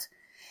not.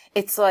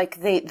 It's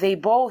like they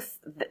both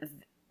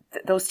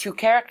those two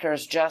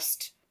characters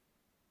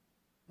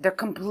they're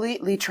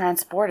completely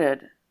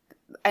transported.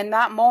 In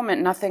that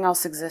moment, nothing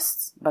else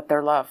exists but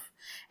their love,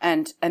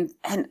 and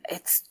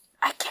it's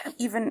I can't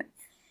even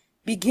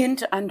begin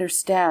to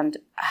understand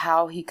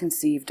how he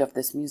conceived of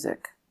this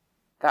music.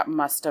 That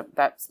must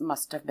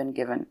have been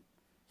given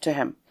to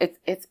him.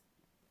 It's.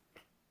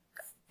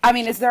 I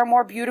mean, is there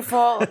more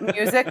beautiful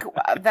music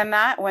than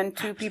that when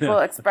two people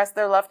express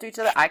their love to each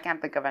other? I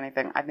can't think of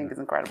anything. I think it's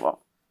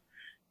incredible.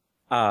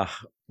 Well,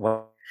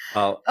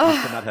 you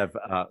could not have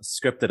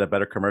scripted a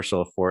better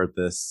commercial for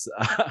this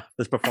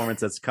this performance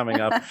that's coming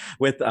up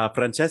with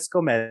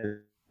Francesco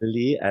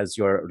Melli as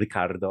your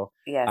Ricardo.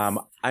 Yes.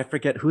 I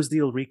forget who's the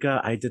Ulrika.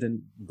 I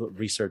didn't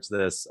research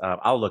this.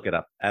 I'll look it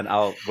up and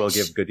we'll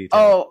give good details.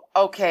 Oh,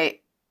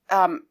 okay.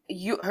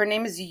 Her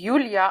name is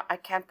Julia. I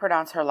can't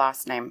pronounce her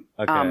last name.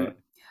 Okay.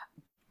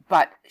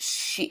 But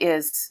she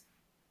is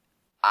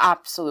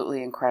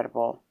absolutely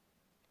incredible.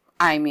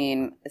 I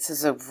mean, this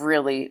is a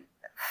really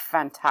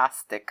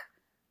fantastic,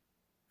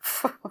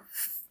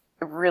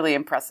 really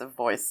impressive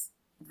voice.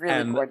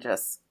 Really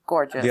gorgeous.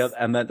 Gorgeous.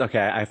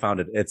 I found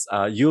it. It's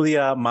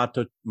Yulia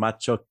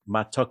Machokina.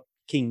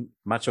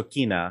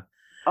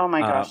 Oh my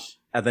gosh.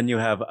 And then you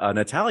have an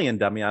Italian,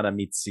 Damiana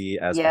Mizzi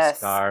as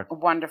Oscar.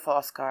 Wonderful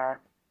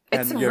Oscar.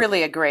 It's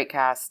really a great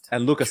cast.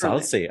 And Luca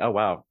Salsi. Oh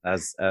wow,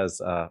 as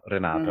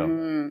Renato.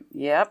 Mm-hmm.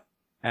 Yep.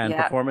 And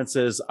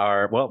performances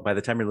are, well, by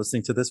the time you're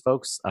listening to this,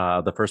 folks,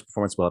 the first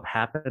performance will have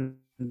happened.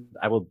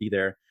 I will be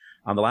there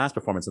on the last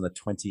performance on the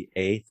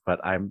 28th, but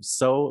I'm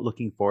so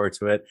looking forward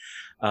to it.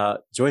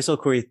 Joyce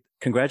Ilkuri,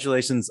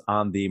 congratulations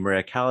on the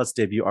Maria Callas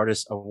Debut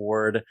Artist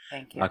Award.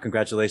 Thank you.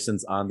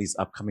 Congratulations on these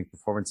upcoming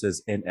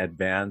performances in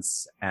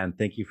advance. And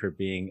thank you for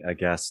being a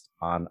guest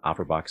on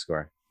Opera Box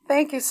Score.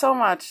 Thank you so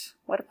much.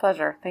 What a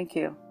pleasure. Thank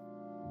you.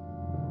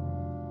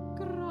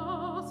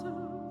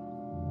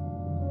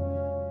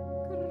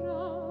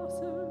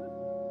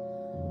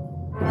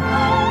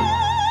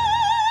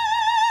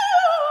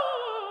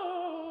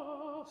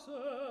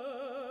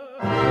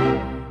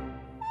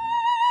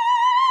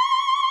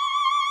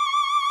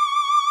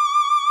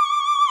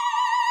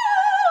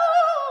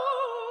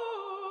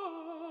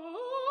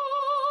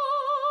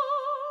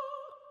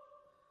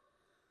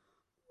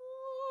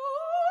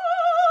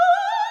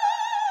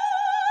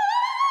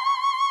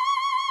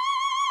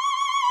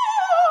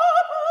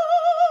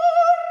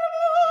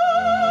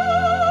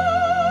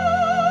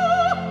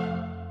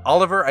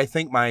 Oliver, I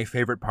think my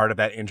favorite part of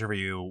that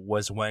interview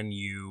was when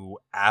you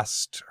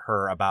asked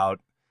her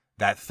about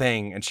that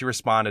thing, and she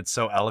responded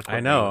so eloquently. I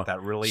know. With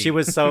that really, she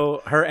was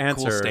so. Her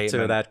answer statement.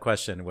 to that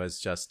question was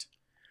just.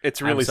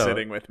 It's really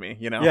sitting with me,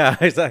 you know. Yeah,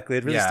 exactly.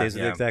 It really stays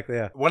with you. Exactly.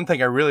 Yeah. One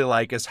thing I really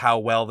like is how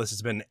well this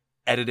has been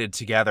edited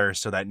together,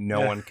 so that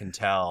no one can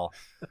tell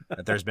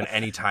that there's been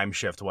any time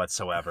shift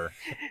whatsoever.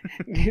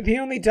 The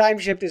only time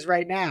shift is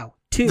right now.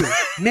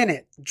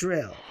 2-minute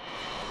drill.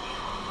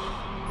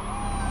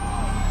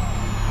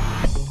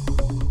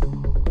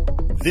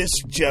 This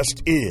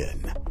just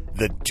in,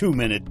 the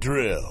 2-minute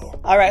drill.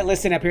 All right,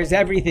 listen up. Here's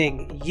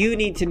everything you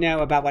need to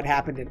know about what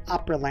happened in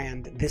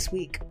Operaland this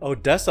week.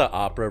 Odessa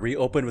Opera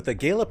reopened with a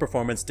gala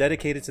performance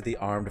dedicated to the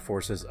armed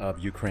forces of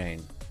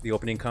Ukraine. The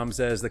opening comes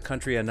as the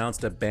country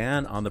announced a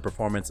ban on the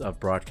performance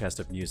of broadcast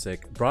of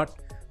music.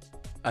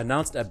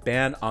 Announced a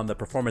ban on the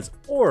performance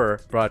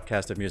or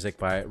broadcast of music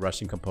by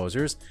Russian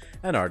composers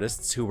and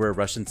artists who were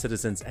Russian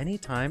citizens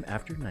anytime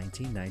after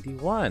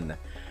 1991.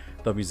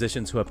 The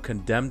musicians who have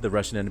condemned the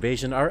Russian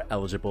invasion are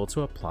eligible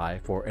to apply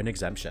for an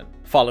exemption.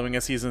 Following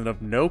a season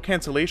of no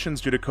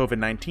cancellations due to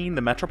COVID-19,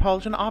 the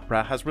Metropolitan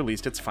Opera has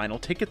released its final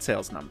ticket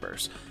sales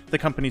numbers. The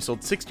company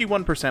sold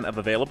 61% of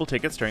available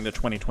tickets during the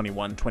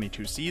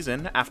 2021-22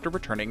 season after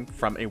returning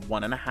from a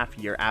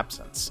 1.5-year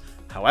absence.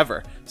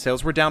 However,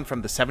 sales were down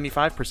from the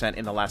 75%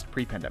 in the last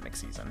pre-pandemic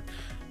season.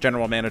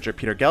 General Manager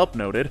Peter Gelb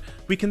noted,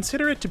 "We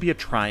consider it to be a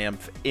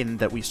triumph in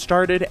that we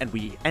started and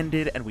we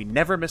ended and we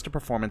never missed a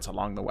performance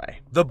along the way."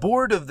 The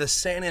board of the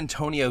San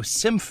Antonio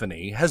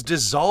Symphony has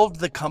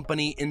dissolved the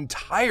company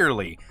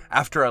entirely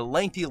after a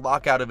lengthy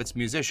lockout of its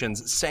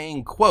musicians,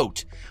 saying,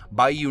 quote,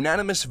 "By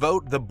unanimous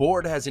vote, the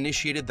board has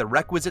initiated the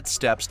requisite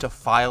steps to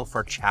file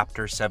for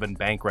Chapter 7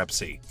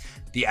 bankruptcy.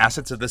 The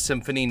assets of the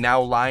symphony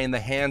now lie in the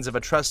hands of a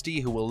trustee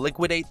who will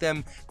liquidate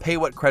them, pay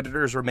what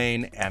creditors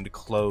remain, and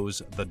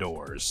close the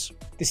doors.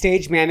 The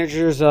stage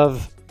managers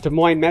of Des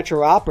Moines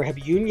Metro Opera have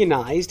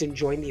unionized and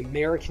joined the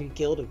American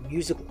Guild of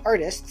Musical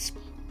Artists.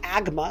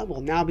 AGMA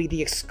will now be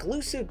the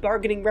exclusive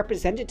bargaining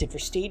representative for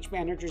stage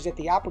managers at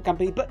the opera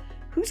company, but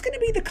who's going to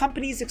be the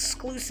company's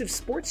exclusive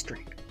sports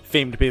drink?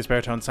 Famed bass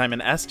baritone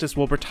Simon Estes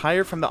will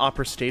retire from the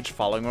opera stage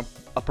following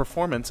a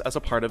performance as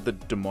a part of the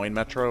Des Moines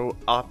Metro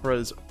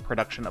Opera's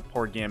production of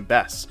Porgy and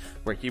Bess,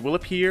 where he will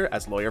appear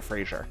as Lawyer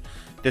Fraser.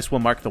 This will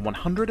mark the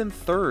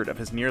 103rd of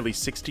his nearly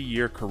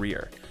 60-year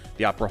career.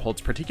 The opera holds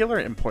particular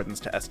importance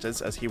to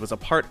Estes as he was a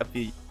part of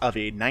a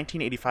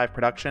 1985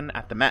 production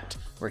at the Met,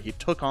 where he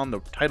took on the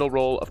title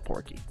role of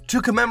Porgy.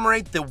 To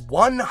commemorate the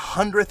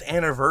 100th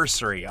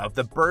anniversary of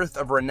the birth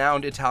of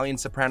renowned Italian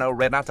soprano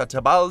Renata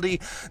Tebaldi,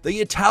 the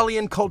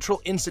Italian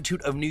Cultural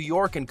Institute of New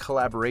York, in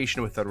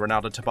collaboration with the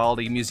Renata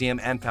Tebaldi Museum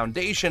and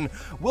Foundation,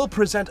 will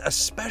present a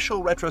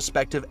special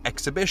retrospective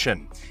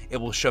exhibition. It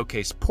will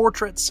showcase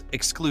portraits,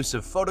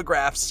 exclusive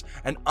photographs,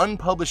 and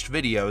unpublished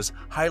videos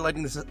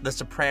highlighting the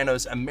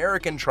soprano's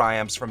American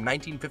triumphs from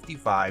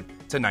 1955 to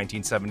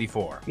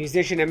 1974.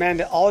 Musician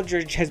Amanda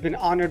Aldridge has been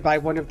honored by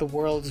one of the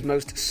world's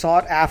most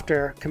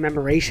sought-after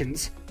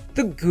commemorations,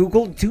 the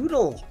Google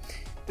Doodle.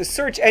 The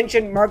search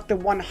engine marked the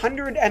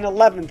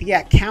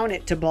 111th, count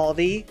it,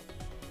 Tebaldi,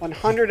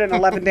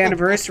 111th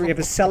anniversary of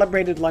a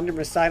celebrated London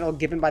recital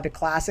given by the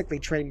classically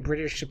trained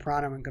British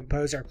soprano and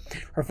composer.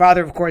 Her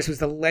father, of course, was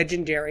the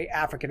legendary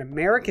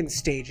African-American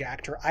stage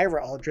actor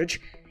Ira Aldridge,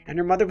 and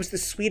her mother was the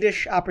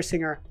Swedish opera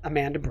singer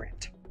Amanda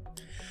Brandt.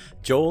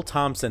 Joel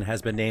Thompson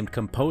has been named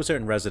composer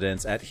in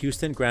residence at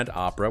Houston Grand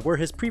Opera, where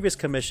his previous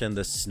commission,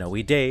 The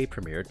Snowy Day,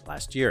 premiered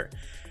last year.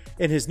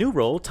 In his new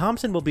role,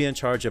 Thompson will be in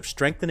charge of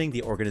strengthening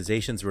the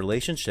organization's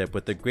relationship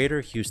with the greater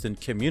Houston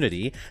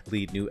community,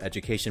 lead new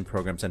education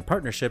programs and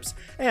partnerships,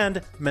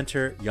 and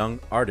mentor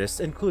young artists,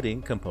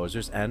 including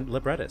composers and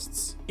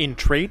librettists. In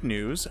trade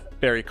news,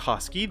 Barry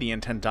Kosky, the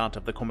intendant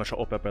of the Komische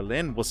Oper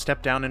Berlin, will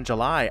step down in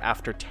July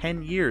after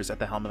 10 years at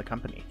the helm of the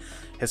company.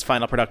 His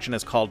final production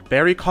is called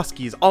Barry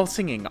Kosky's All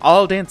Singing,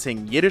 All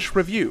Dancing Yiddish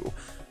Review.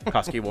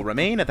 Kosky will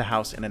remain at the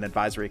house in an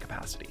advisory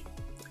capacity.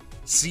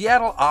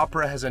 Seattle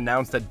Opera has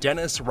announced that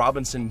Dennis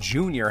Robinson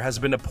Jr. has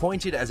been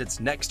appointed as its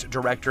next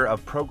Director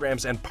of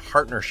Programs and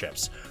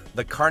Partnerships.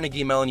 The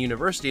Carnegie Mellon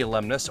University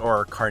alumnus,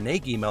 or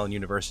Carnegie Mellon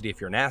University if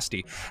you're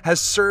nasty,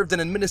 has served in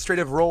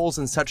administrative roles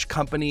in such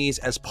companies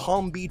as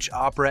Palm Beach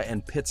Opera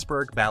and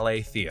Pittsburgh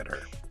Ballet Theater.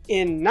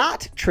 In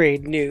not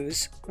trade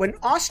news, when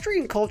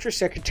Austrian Culture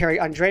Secretary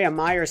Andrea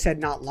Meyer said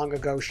not long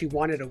ago she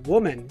wanted a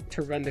woman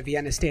to run the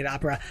Vienna State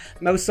Opera,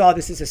 most saw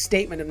this as a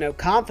statement of no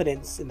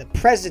confidence in the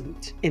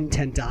present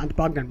intendant,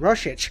 Bogdan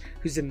Rosic,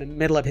 who's in the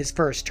middle of his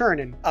first term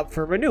and up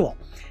for renewal.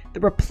 The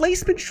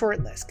replacement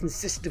shortlist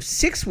consisted of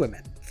 6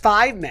 women,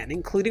 5 men,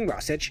 including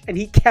Rosic, and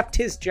he kept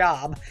his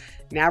job,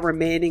 now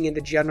remaining in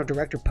the general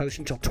director post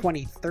until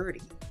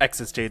 2030.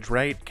 Exit stage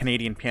right,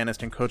 Canadian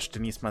pianist and coach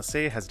Denise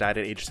Massé has died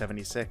at age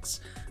 76.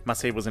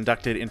 Massé was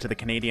inducted into the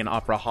Canadian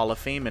Opera Hall of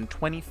Fame in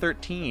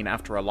 2013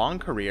 after a long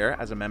career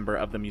as a member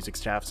of the music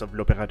staffs of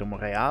l'Opéra de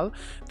Montréal,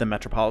 the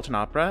Metropolitan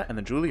Opera, and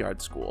the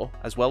Juilliard School,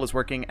 as well as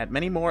working at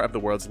many more of the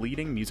world's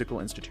leading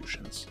musical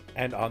institutions.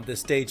 And on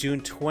this day,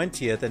 June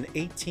 20th, in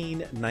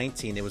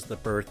 1819, it was the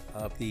birth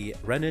of the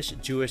Rhenish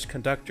Jewish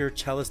conductor,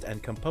 cellist,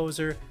 and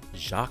composer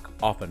Jacques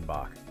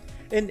Offenbach.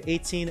 In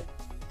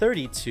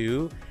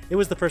 1832, it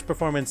was the first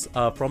performance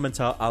of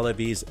Fromental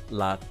Alevi's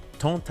La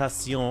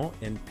Tentation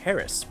in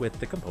Paris, with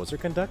the composer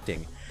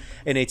conducting.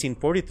 In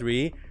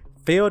 1843,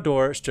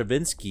 Fyodor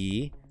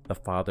Stravinsky, the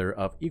father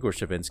of Igor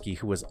Stravinsky,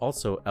 who was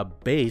also a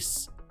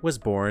bass, was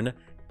born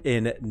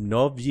in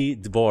Novy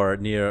Dvor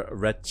near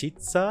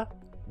Rechica,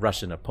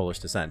 Russian of Polish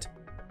descent.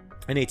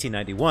 In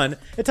 1891,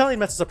 Italian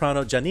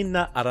mezzo-soprano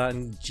Giannina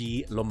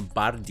Arangi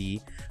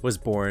Lombardi was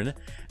born.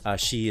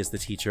 She is the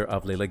teacher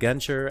of Leila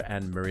Genscher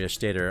and Maria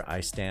Stader,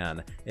 I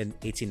Stan. In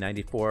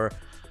 1894,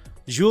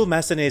 Jules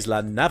Massenet's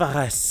La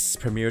Navarrese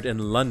premiered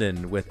in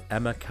London with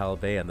Emma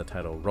Calvé in the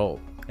title role.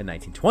 In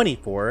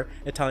 1924,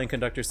 Italian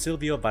conductor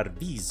Silvio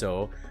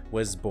Varviso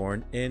was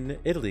born in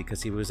Italy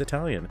because he was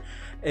Italian.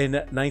 In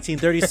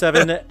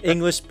 1937,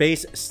 English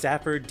bass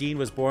Stafford Dean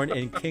was born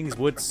in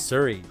Kingswood,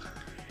 Surrey.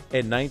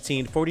 In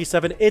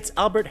 1947, it's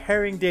Albert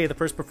Herring Day, the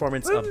first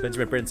performance of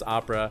Benjamin Britten's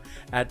opera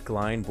at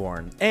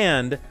Glyndebourne.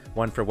 And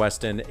one for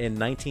Weston, in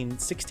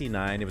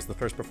 1969, it was the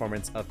first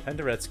performance of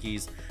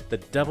Penderecki's The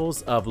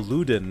Devils of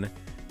Loudun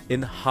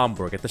in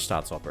Hamburg at the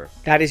Staatsoper.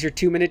 That is your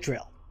 2-minute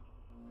drill.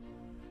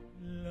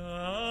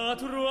 La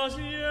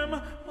troisième,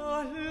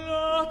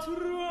 la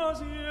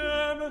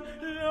troisième,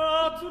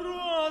 la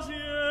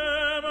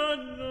troisième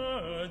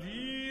ne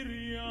dit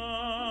rien.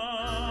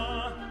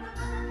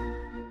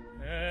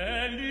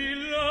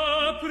 Il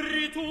a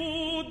pris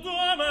tout de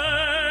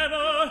même,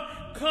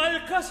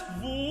 quelques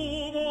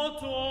vous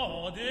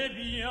m'entendez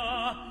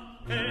bien.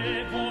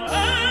 Et vous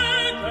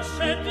êtes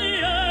cette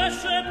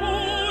dièse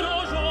pour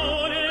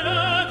aujourd'hui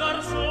le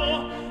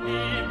garçon.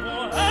 Et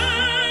vous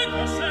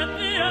êtes cette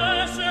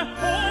dièse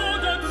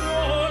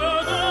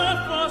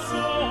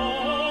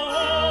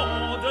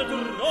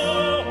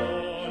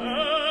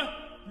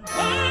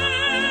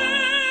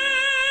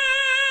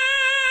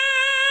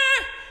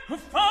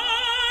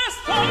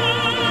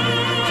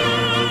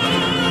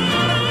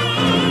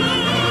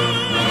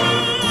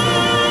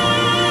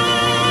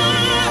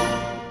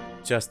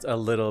Just a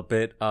little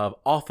bit of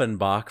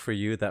Offenbach for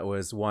you. That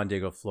was Juan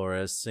Diego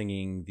Flores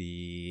singing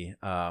the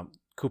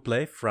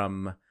couplet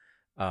from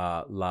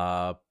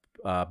La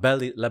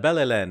Belle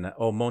Hélène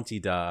o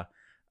Montida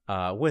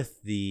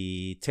with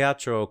the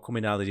Teatro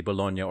Comunale di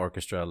Bologna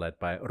Orchestra led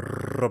by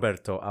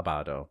Roberto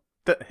Abbado.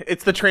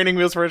 It's the training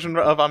wheels version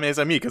of A Mes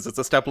Amis because it's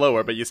a step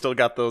lower, but you still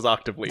got those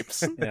octave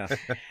leaps. Yeah.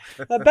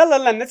 La Belle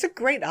Hélène, that's a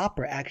great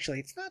opera, actually.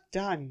 It's not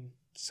done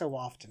so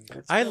often.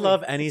 But I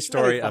love any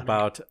story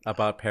really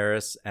about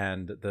Paris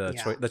and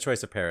the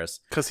choice of Paris.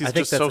 Because he's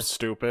just so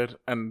stupid.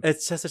 And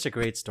it's just such a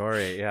great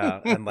story,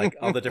 yeah. And like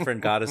all the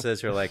different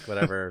goddesses who are like,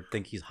 whatever,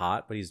 think he's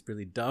hot, but he's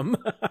really dumb.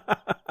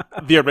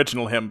 The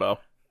original himbo.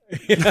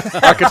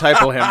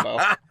 Archetypal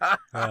himbo.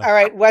 All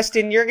right,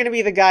 Weston, you're going to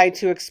be the guy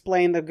to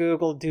explain the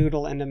Google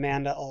Doodle and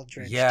Amanda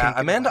Aldridge. Yeah,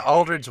 Amanda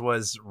Aldridge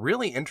was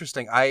really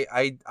interesting.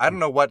 I don't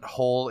know what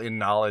hole in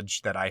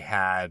knowledge that I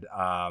had,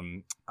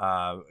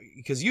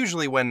 because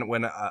usually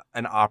when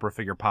an opera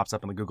figure pops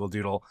up in the Google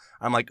Doodle,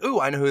 I'm like, ooh,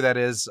 I know who that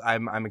is.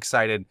 I'm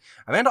excited.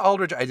 Amanda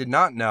Aldridge, I did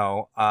not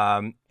know,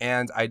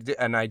 and I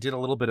did a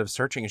little bit of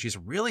searching, and she's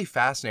really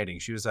fascinating.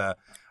 She was a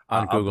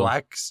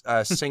black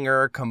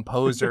singer,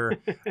 composer.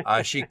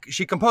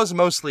 She composed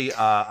mostly.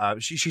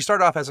 She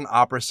started off as an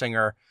opera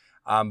singer,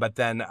 but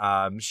then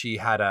she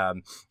had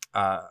an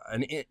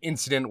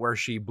incident where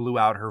she blew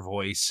out her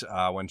voice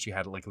when she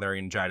had like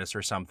laryngitis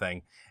or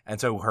something,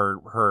 and so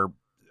her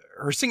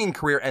singing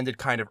career ended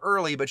kind of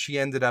early. But she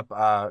ended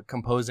up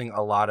composing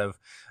a lot of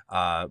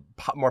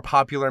more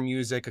popular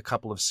music, a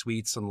couple of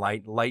suites and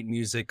light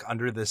music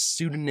under the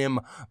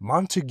pseudonym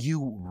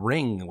Montague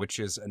Ring, which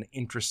is an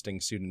interesting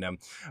pseudonym.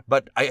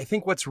 But I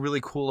think what's really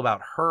cool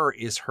about her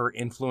is her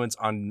influence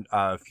on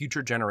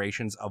future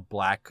generations of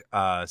black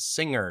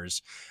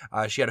singers.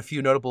 She had a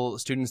few notable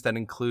students that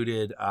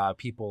included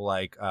people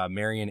like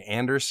Marian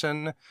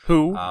Anderson,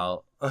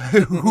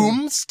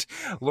 Whomst,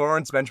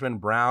 Lawrence Benjamin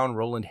Brown,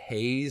 Roland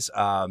Hayes,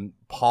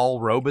 Paul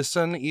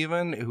Robeson,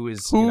 even, who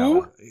is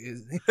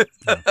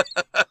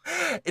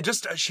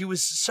she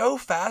was so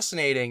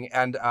fascinating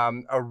and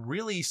a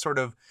really sort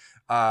of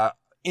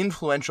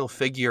influential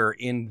figure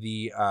in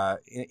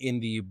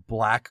the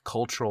black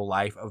cultural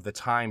life of the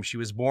time. She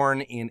was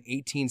born in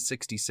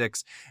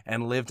 1866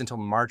 and lived until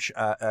March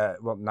of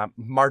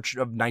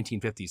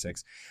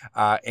 1956,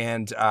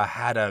 and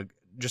had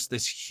just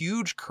this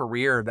huge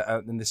career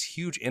and this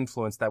huge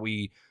influence that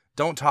we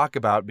don't talk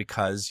about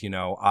because,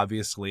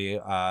 obviously,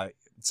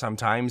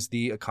 sometimes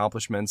the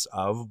accomplishments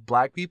of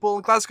black people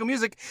in classical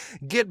music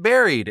get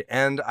buried.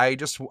 And I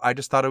just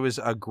thought it was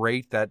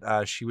great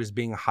that she was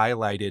being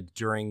highlighted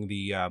during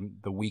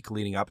the week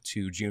leading up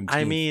to Juneteenth.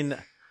 I mean,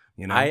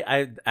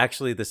 I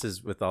actually, this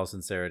is with all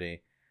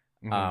sincerity.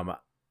 Mm-hmm.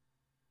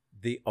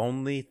 The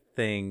only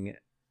thing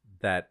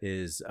that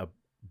is a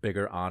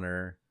bigger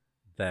honor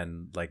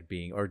than like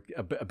being, or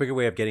a bigger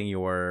way of getting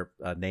your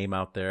name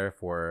out there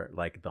for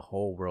like the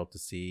whole world to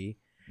see,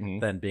 mm-hmm.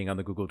 than being on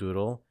the Google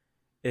Doodle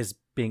is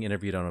being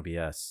interviewed on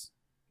OBS.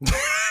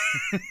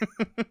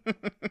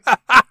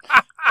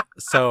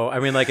 So I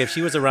mean, like, if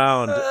she was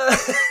around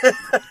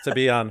to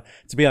be on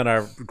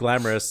our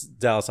glamorous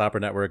Dallas Opera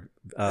Network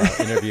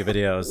interview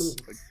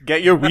videos,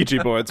 get your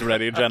Ouija boards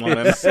ready,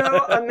 gentlemen.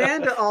 So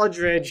Amanda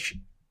Aldridge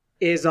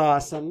is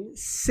awesome.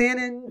 San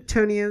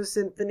Antonio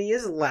Symphony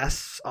is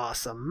less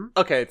awesome.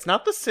 Okay, it's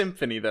not the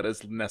symphony that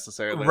is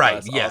necessarily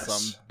less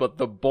awesome, but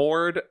the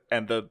board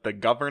and the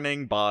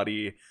governing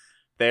body.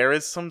 There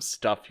is some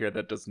stuff here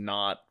that does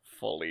not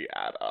fully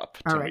add up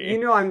to All right,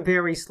 me. I'm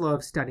very slow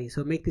of study,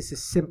 so make this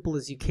as simple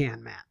as you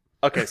can, Matt.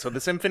 Okay, so the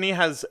symphony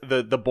has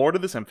the board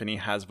of the symphony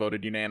has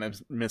voted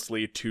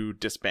unanimously to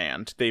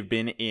disband. They've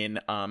been in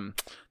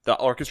the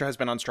orchestra has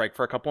been on strike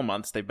for a couple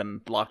months. They've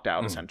been locked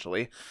out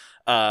essentially.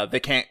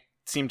 They can't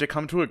seem to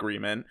come to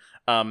agreement.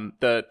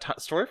 The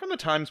story from the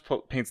Times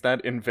paints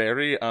that in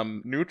very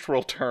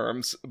neutral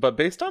terms, but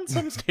based on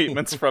some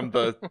statements from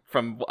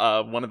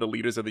one of the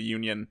leaders of the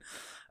union,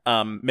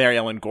 Mary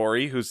Ellen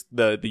Gorey, who's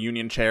the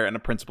union chair and a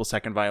principal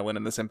second violin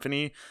in the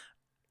symphony,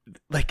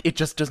 like, it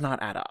just does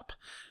not add up.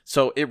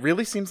 So it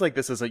really seems like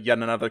this is yet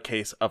another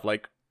case of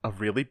like a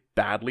really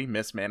badly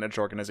mismanaged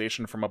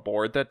organization from a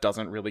board that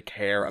doesn't really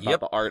care about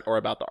the art or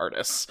about the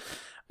artists.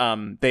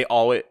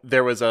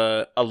 There was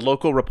a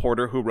local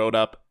reporter who wrote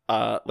up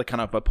like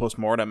kind of a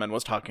postmortem and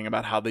was talking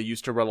about how they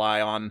used to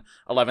rely on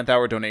 11th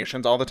hour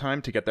donations all the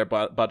time to get their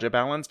budget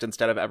balanced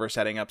instead of ever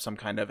setting up some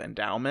kind of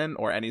endowment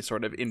or any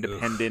sort of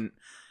independent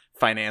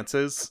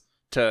finances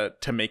to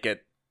make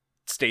it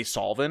stay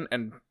solvent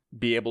and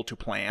be able to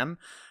plan.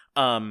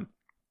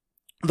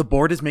 The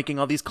board is making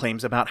all these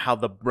claims about how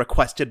the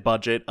requested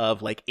budget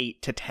of like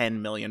 $8 to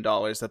 $10 million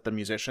that the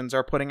musicians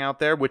are putting out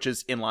there, which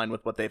is in line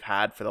with what they've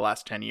had for the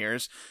last 10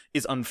 years,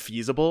 is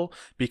unfeasible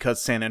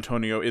because San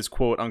Antonio is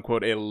quote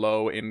unquote a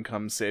low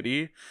income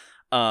city.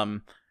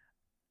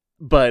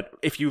 But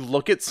if you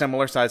look at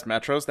similar sized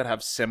metros that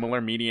have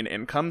similar median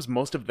incomes,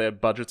 most of the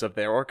budgets of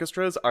their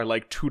orchestras are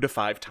like 2 to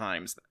 5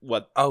 times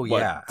what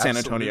San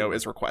Antonio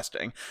is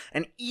requesting.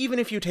 And even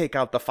if you take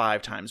out the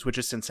 5 times, which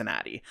is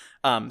Cincinnati,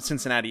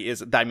 Cincinnati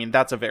is, I mean,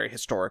 that's a very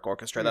historic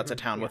orchestra. That's a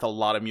town with a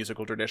lot of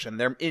musical tradition.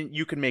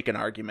 You can make an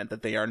argument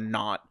that they are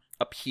not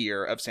a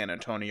peer of San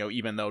Antonio,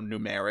 even though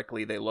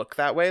numerically they look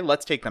that way.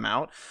 Let's take them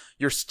out.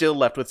 You're still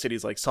left with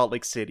cities like Salt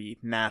Lake City,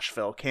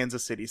 Nashville,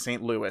 Kansas City,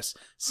 St. Louis,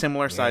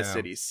 similar sized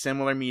cities,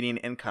 similar median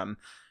income.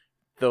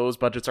 Those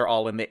budgets are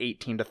all in the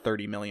 $18 to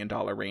 $30 million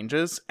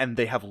ranges, and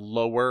they have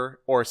lower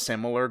or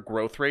similar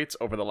growth rates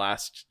over the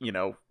last,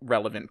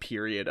 relevant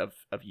period of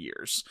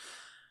years.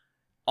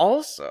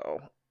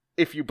 Also,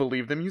 if you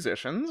believe the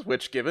musicians,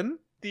 which given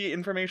the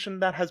information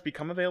that has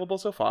become available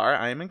so far,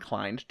 I am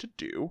inclined to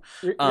do.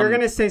 You're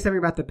going to say something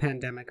about the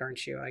pandemic,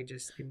 aren't you?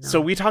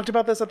 So we talked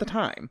about this at the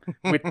time.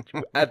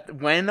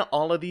 When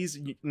all of these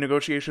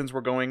negotiations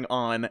were going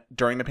on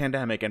during the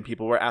pandemic and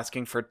people were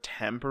asking for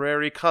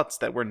temporary cuts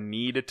that were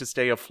needed to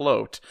stay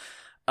afloat,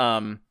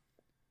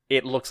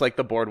 it looks like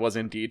the board was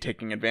indeed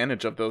taking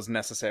advantage of those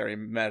necessary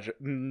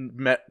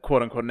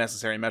quote-unquote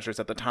necessary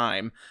measures at the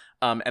time,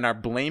 and are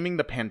blaming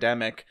the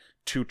pandemic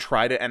to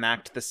try to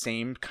enact the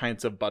same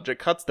kinds of budget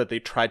cuts that they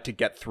tried to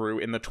get through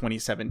in the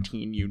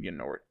 2017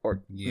 union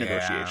or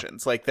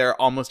negotiations. Like, they're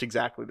almost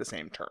exactly the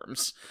same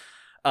terms.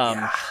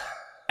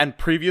 And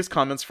previous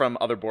comments from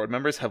other board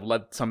members have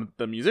led some of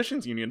the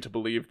musicians union to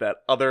believe that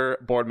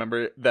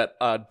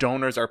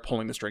donors are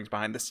pulling the strings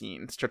behind the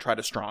scenes to try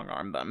to strong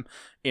arm them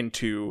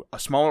into a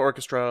smaller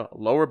orchestra,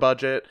 lower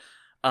budget.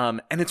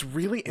 And it's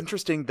really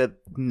interesting that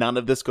none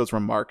of this goes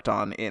remarked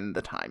on in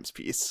the Times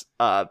piece.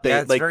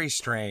 It's very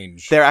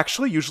strange. They're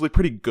actually usually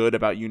pretty good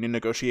about union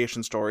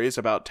negotiation stories,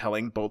 about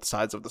telling both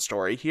sides of the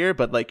story here,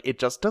 but it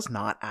just does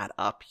not add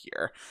up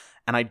here.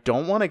 And I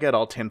don't want to get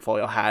all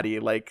tinfoil hatty,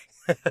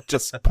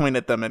 just point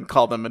at them and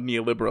call them a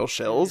neoliberal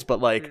shills, but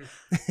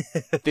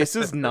this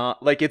is not,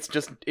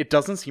 it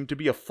doesn't seem to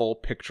be a full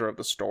picture of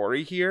the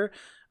story here.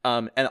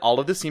 And all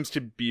of this seems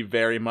to be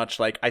very much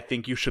I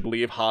think you should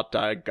leave hot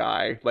dog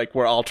guy.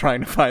 We're all trying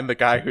to find the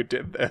guy who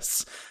did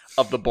this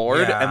of the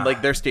board. Yeah.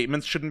 And their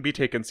statements shouldn't be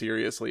taken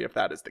seriously if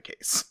that is the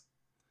case.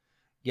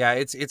 Yeah,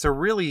 it's a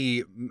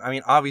really,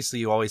 obviously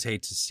you always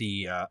hate to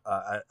see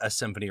a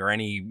symphony or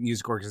any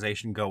music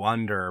organization go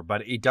under,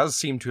 but it does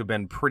seem to have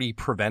been pretty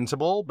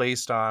preventable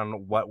based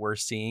on what we're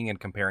seeing and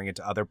comparing it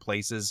to other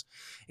places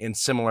in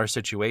similar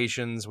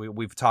situations.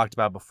 We've talked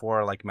about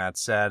before, like Matt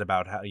said,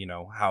 about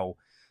how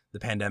the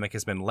pandemic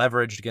has been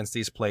leveraged against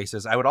these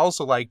places. I would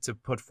also like to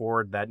put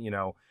forward that,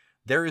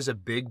 there is a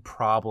big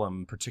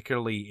problem,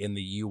 particularly in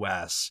the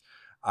U.S.,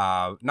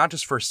 not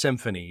just for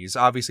symphonies.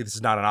 Obviously, this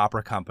is not an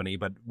opera company,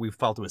 but we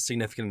felt it was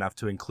significant enough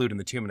to include in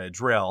the 2-minute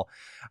drill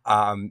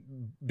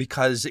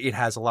because it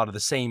has a lot of the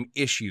same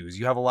issues.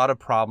 You have a lot of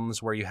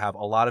problems where you have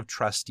a lot of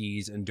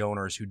trustees and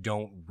donors who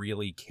don't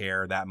really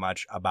care that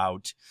much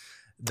about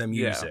the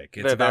music.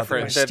 Yeah, they're there for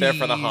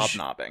the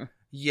hobnobbing.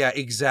 Yeah,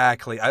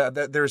 exactly.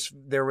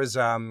 There was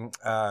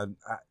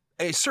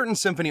a certain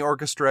symphony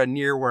orchestra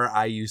near where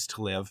I used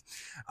to live.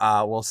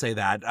 We'll say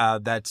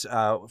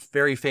that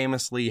very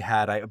famously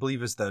had, I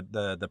believe, is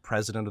the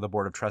president of the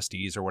board of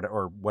trustees or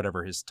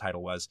whatever his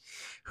title was,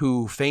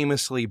 who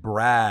famously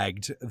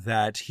bragged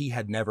that he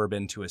had never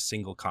been to a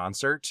single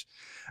concert,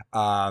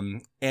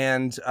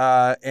 and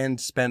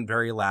spent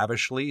very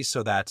lavishly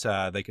so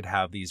that they could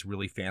have these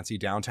really fancy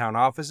downtown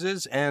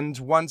offices. And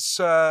once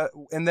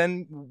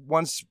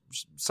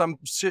some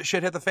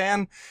shit hit the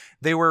fan,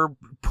 they were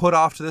put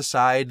off to the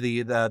side.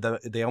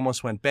 They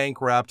almost went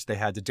bankrupt. They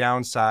had to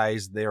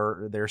downsize.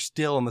 They're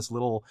still in this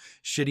little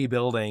shitty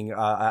building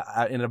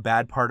in a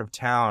bad part of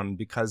town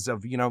because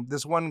of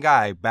this one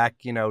guy back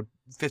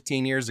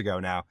 15 years ago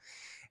now.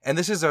 And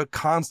this is a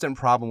constant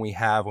problem we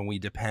have when we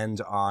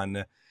depend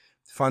on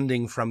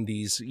funding from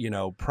these,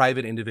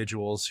 private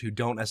individuals who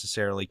don't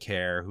necessarily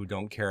care, who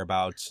don't care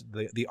about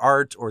the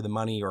art or the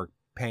money or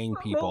paying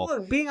people.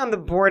 Well, being on the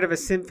board of a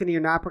symphony or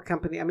an opera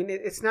company,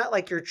 it's not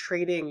like you're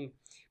trading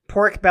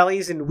pork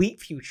bellies and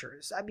wheat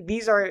futures.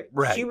 These are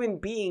human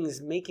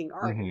beings making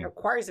art. Mm-hmm. It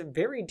requires a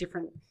very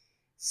different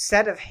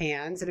set of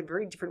hands and a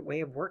very different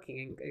way of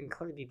working. And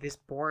clearly this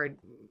board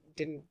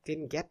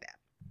didn't get that.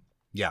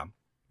 Yeah.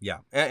 Yeah.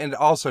 And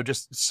also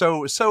just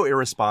so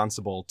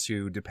irresponsible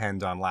to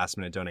depend on last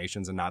minute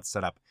donations and not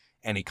set up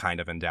any kind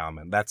of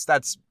endowment. That's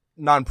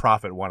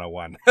nonprofit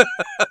 101.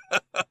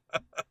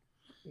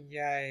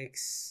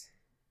 Yikes.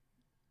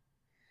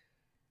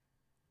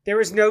 There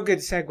was no good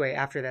segue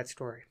after that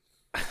story.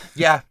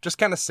 Yeah, just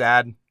kind of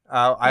sad.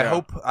 I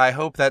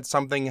hope that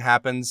something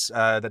happens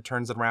that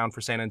turns it around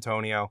for San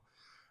Antonio.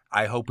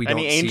 I hope we don't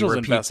see Angels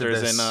repeats investors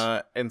of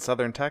this. in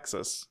southern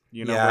Texas.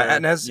 You know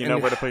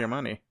where to put your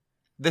money.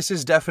 This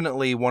is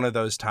definitely one of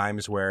those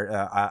times where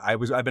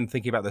I've been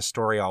thinking about this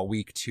story all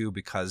week too,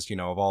 because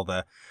of all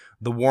the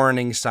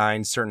warning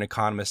signs, certain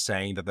economists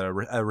saying that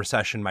a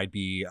recession might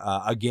be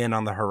again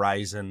on the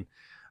horizon.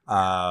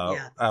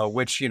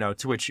 Which, to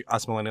which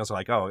us millennials are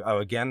like, oh,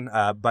 again.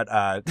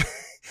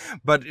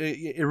 But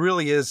it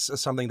really is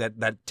something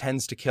that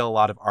tends to kill a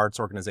lot of arts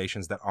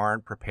organizations that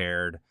aren't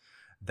prepared,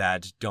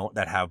 that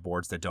have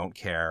boards that don't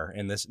care.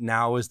 And this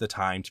now is the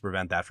time to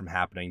prevent that from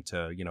happening,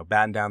 to,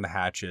 batten down the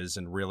hatches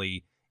and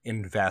really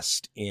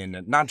invest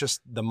in not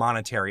just the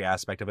monetary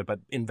aspect of it, but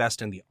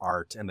invest in the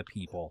art and the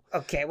people.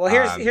 Okay, well,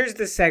 here's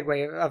the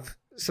segue of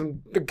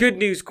the good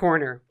news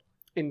corner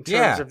in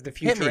terms of the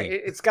future.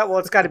 It's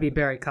got to be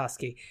Barry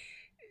Kosky.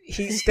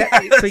 He's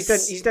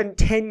done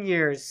 10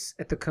 years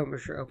at the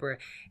Commercial Opera,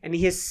 and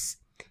he has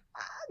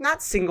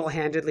not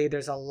single-handedly.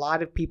 There's a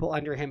lot of people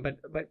under him, but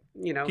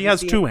he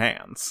has two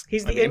hands.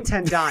 He's the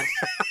intendant.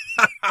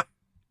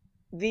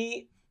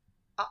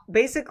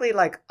 Basically,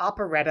 like,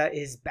 operetta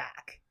is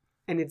back,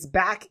 and it's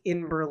back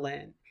in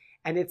Berlin,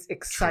 and it's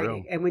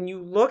exciting. True. And when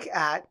you look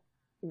at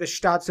the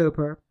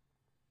Staatsoper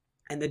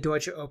and the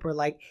Deutsche Oper,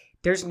 like,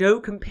 there's no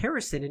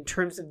comparison in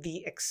terms of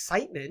the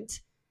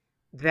excitement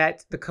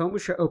that the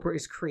Komische Oper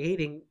is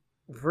creating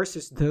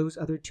versus those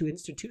other two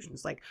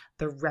institutions. Like,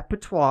 the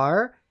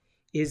repertoire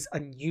is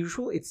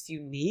unusual, it's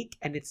unique,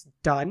 and it's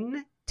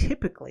done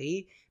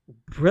typically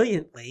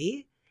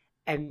brilliantly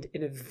and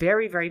in a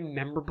very, very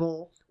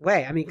memorable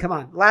way. I mean, come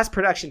on. Last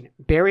production,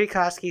 Barry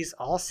Kosky's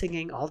all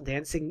singing, all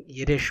dancing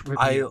Yiddish review.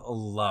 I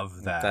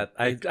love that.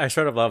 I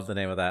sort of love the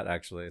name of that,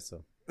 actually.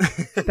 So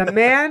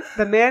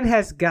the man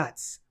has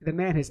guts. The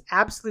man has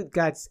absolute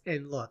guts.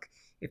 And look,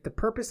 if the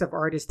purpose of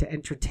art is to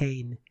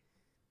entertain,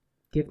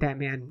 give that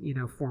man,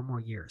 4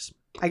 more years.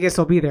 I guess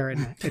I'll be there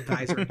in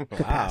advisory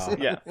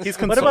capacity. Yeah, he's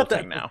consulting what about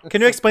that now.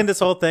 Can you explain this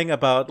whole thing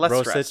about Less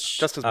Rosic, stress,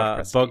 just as much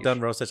prestige. Bogdan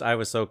Rosic? I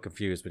was so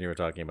confused when you were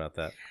talking about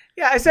that.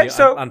 Yeah, I said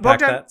so. Unpack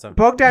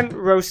Bogdan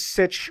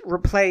Rosic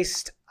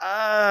replaced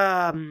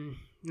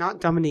not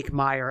Dominique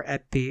Meyer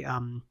at the I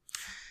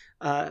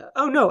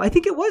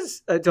think it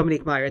was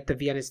Dominique Meyer at the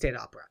Vienna State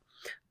Opera.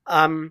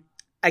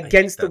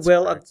 Against the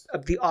will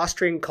of the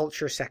Austrian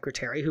culture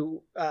secretary,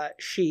 who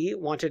she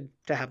wanted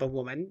to have a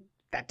woman.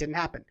 That didn't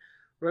happen.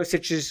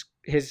 Rosic's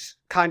his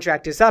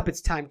contract is up.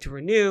 It's time to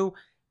renew.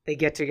 They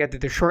get together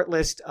the short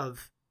list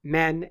of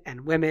men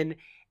and women,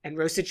 and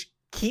Rosic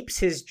keeps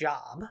his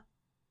job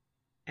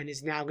and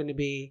is now going to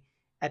be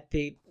at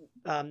the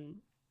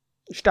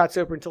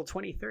Staatsoper until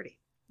 2030.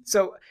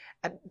 So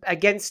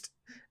against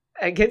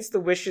the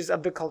wishes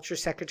of the culture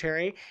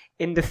secretary,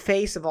 in the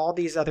face of all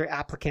these other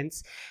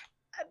applicants,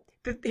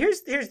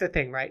 here's the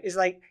thing, right? Is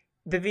like,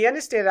 the Vienna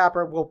State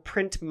Opera will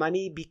print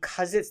money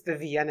because it's the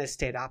Vienna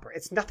State Opera.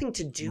 It's nothing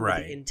to do with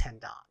the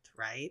intendant,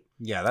 right?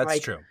 Yeah,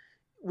 that's true.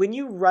 When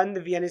you run the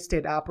Vienna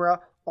State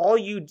Opera,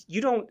 you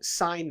don't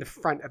sign the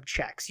front of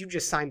checks. You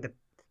just sign the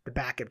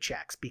back of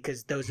checks,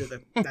 because that's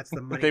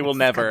the money. They will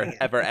never,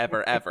 ever,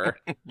 ever, ever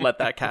let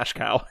that cash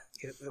cow.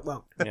 It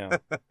won't. Yeah.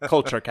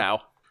 Culture cow.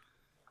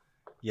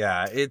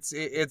 Yeah, I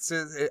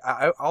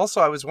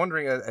was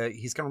wondering,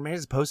 he's going to remain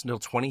his post until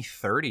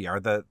 2030.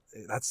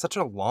 That's such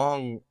a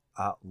long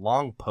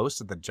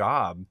post at the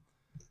job,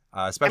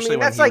 especially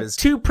when that's like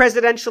 2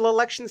 presidential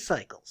election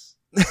cycles.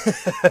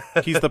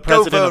 He's the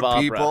president of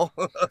opera. People.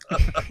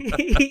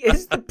 He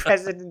is the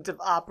president of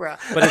opera.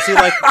 But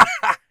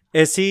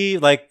is he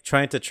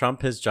trying to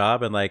trump his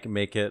job and like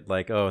make it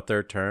like, a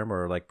third term,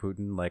 or like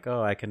Putin, like,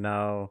 I can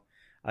now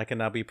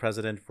be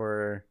president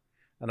for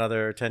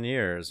another 10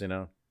 years,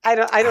 I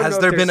don't know. Has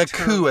there been a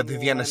coup at the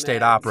Vienna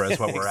State Opera is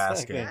what we're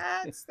asking.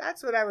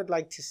 That's what I would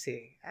like to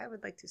see. I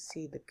would like to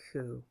see the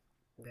coup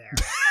there.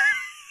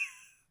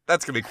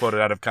 That's going to be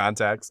quoted out of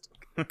context.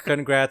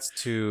 Congrats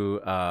to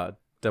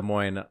Des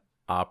Moines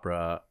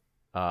Opera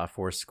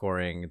for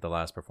scoring the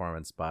last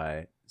performance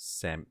by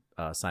Simon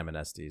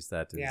Estes.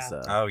 That is,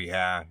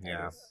 yeah.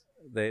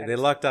 They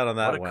lucked out on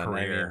that what a one.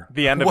 Career.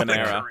 The end of an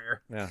era.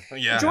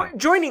 Yeah.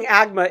 Joining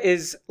AGMA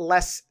is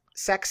less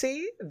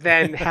sexy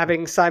than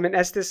having Simon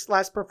Estes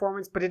last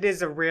performance, but it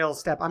is a real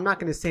step. I'm not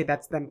going to say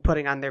that's them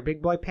putting on their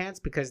big boy pants,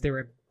 because they're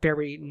a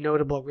very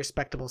notable,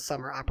 respectable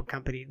summer opera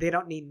company. They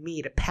don't need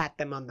me to pat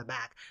them on the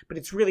back, but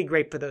it's really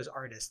great for those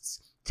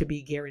artists to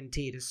be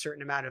guaranteed a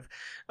certain amount of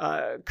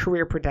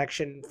career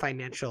protection,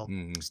 financial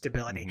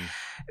stability.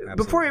 Mm-hmm.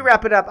 Before we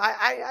wrap it up,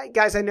 I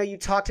guys, I know you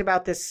talked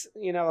about this,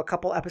 a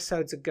couple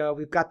episodes ago.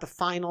 We've got the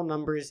final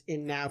numbers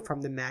in now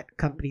from the Met.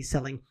 Company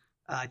selling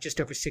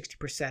just over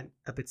 60%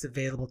 of its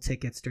available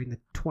tickets during the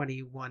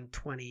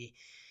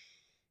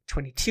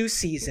 21-22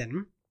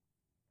 season.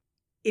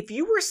 If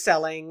you were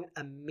selling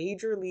a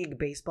Major League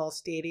Baseball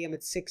stadium at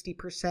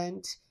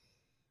 60%,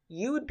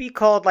 you would be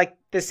called like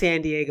the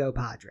San Diego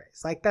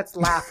Padres. Like, that's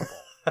laughable,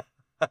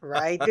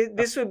 right?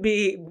 This would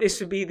be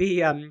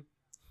the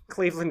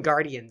Cleveland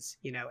Guardians,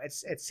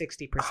 at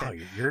 60%. Oh,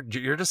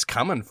 you're just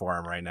coming for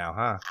him right now,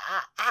 huh?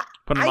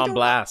 Put him on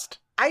blast.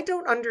 I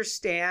don't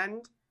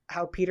understand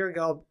how Peter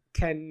Gelb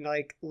can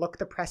look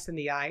the press in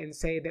the eye and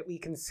say that we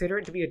consider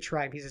it to be a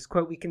triumph. He says,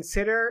 quote, "We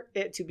consider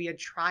it to be a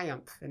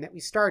triumph, and that we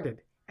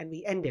started and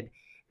we ended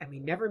and we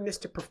never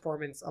missed a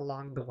performance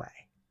along the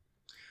way."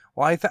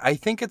 Well, I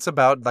think it's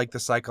about like the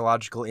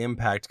psychological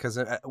impact, because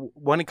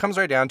when it comes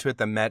right down to it,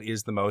 the Met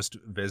is the most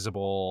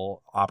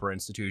visible opera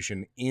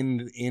institution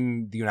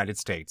in the United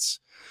States.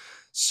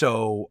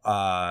 So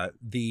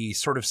the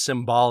sort of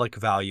symbolic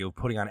value of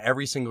putting on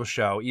every single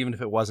show, even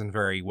if it wasn't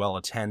very well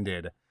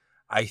attended,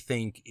 I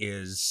think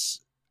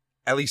is,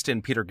 at least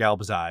in Peter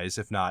Gelb's eyes,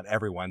 if not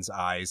everyone's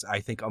eyes, I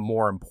think a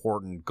more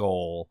important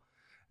goal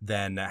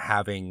than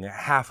having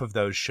half of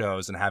those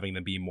shows and having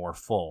them be more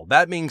full.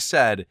 That being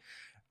said,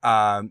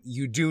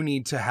 you do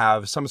need to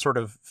have some sort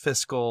of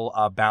fiscal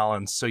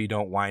balance so you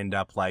don't wind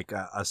up like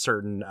a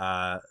certain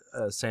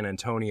San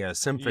Antonio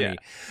symphony.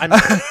 Yeah.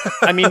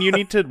 I mean, you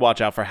need to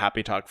watch out for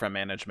happy talk from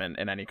management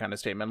in any kind of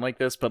statement like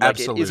this, but like,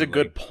 it is a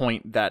good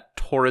point that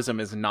tourism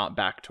is not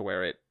back to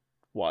where it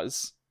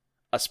was,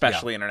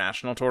 especially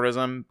international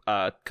tourism,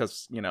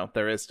 because, you know,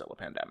 there is still a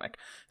pandemic.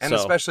 And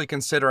especially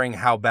considering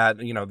how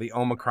bad, you know, the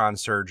Omicron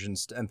surge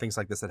and things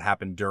like this that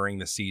happened during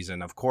the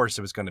season. Of course,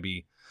 it was going to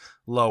be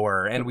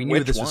lower, and we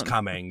knew this was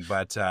coming,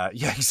 but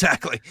yeah,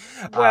 exactly.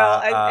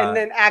 Well, and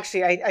then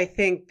actually, I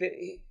think that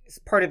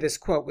part of this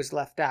quote was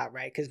left out,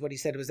 right? Because what he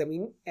said was that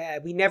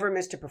we never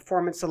missed a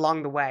performance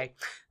along the way.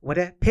 What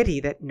a pity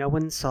that no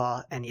one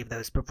saw any of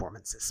those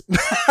performances.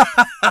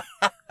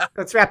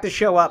 Let's wrap the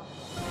show up.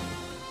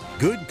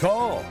 Good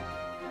call,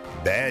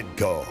 bad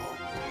call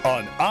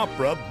on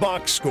Opera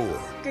Box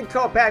Score. Good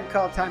call, bad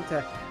call. Time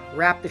to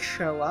wrap the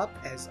show up,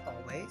 as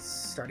always,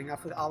 starting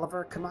off with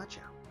Oliver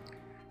Camacho.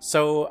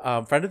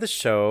 So, friend of the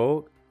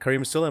show,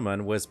 Kareem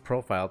Suleiman, was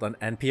profiled on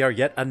NPR.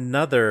 Yet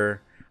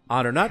another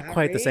honor, not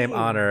quite the same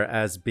honor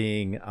as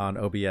being on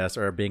OBS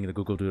or being the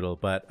Google Doodle,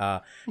 but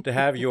to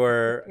have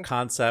your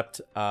concept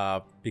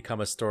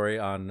become a story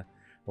on,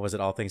 what was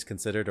it, All Things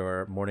Considered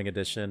or Morning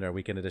Edition or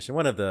Weekend Edition,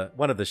 one of the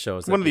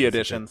shows. One of the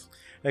editions.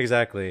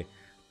 Exactly.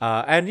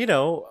 And, you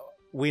know,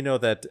 we know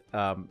that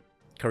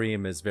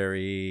Kareem is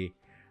very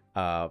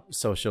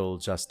social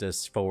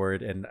justice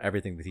forward in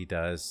everything that he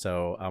does.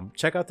 So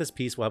check out this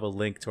piece. We'll have a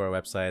link to our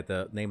website.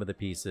 The name of the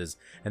piece is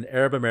An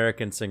Arab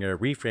American Singer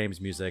Reframes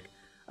Music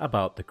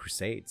About the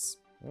Crusades.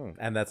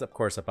 And that's, of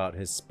course, about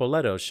his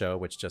Spoleto show,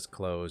 which just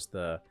closed,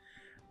 the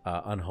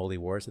Unholy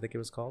Wars, I think it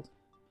was called.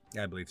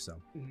 Yeah, I believe so.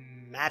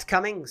 Matt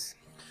Cummings.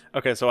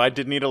 Okay, so I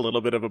did need a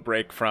little bit of a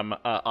break from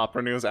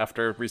opera news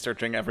after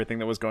researching everything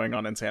that was going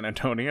on in San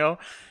Antonio.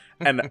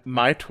 And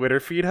my Twitter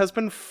feed has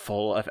been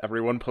full of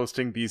everyone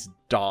posting these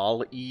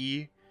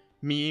DALL-E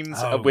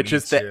memes, which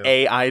is the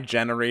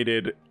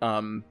AI-generated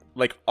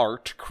like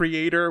art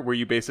creator, where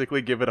you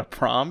basically give it a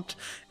prompt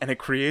and it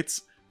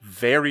creates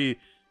very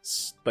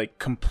like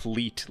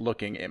complete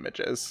looking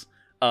images.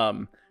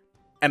 And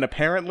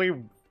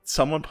apparently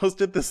someone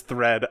posted this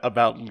thread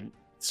about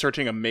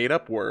searching a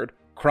made-up word,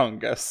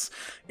 Krungus,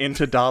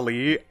 into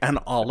DALL-E, and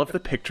all of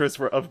the pictures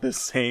were of the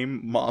same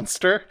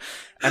monster.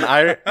 And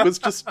I was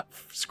just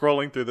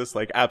scrolling through this,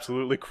 like,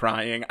 absolutely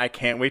crying. I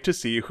can't wait to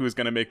see who's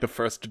going to make the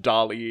first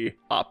DALL-E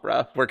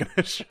opera. We're going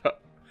to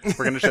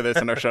show this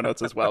in our show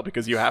notes as well,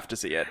 because you have to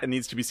see it. It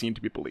needs to be seen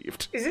to be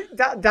believed. Is it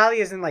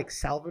DALL-E as in, like,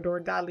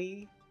 Salvador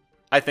Dali?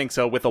 I think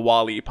so, with a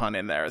Wall-E pun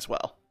in there as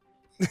well.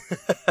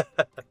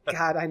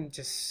 God, I'm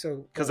just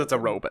so... Because it's a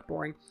robot.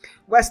 Boring.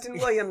 Weston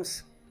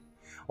Williams.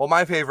 Well,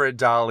 my favorite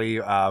DALL-E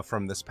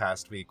from this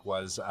past week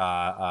was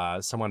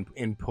someone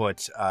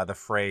input the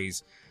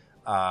phrase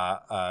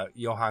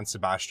Johann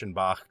Sebastian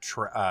Bach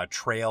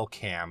trail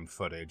cam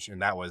footage,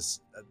 and that was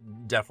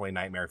definitely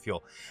nightmare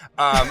fuel.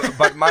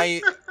 But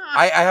I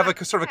have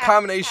a sort of a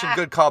combination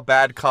good call,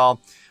 bad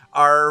call.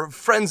 Our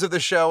friends of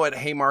the show at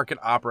Haymarket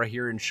Opera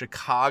here in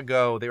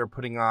Chicago, they were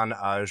putting on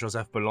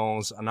Joseph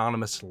Boulon's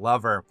Anonymous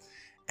Lover.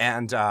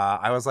 And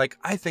I was like,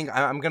 I think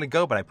I'm going to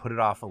go, but I put it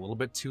off a little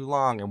bit too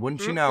long. And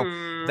wouldn't you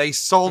know, they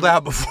sold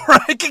out before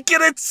I could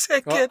get a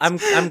ticket. Well,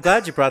 I'm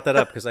glad you brought that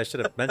up, because I should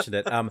have mentioned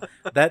it.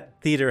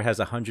 That theater has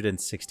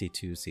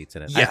 162 seats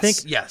in it. Yes, I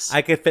think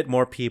I could fit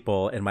more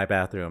people in my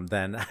bathroom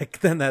than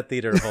that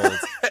theater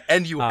holds.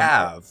 And you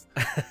have.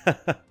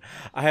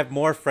 I have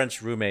more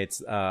French roommates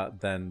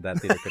than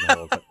that theater can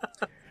hold.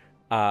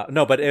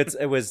 No, but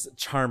it was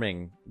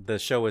charming. The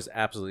show was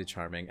absolutely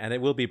charming, and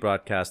it will be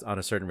broadcast on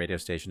a certain radio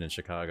station in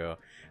Chicago,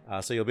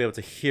 so you'll be able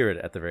to hear it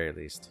at the very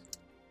least.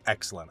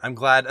 Excellent. I'm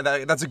glad.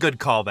 That's a good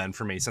call then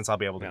for me, since I'll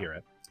be able to hear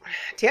it.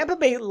 Tampa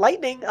Bay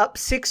Lightning up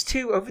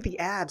 6-2 over the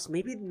Avs.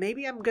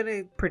 Maybe I'm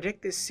gonna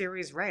predict this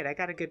series right. I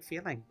got a good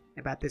feeling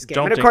about this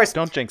game. Of course,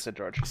 don't jinx it,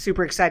 George.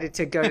 Super excited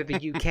to go to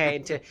the UK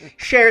and to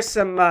share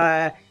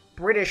some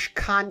British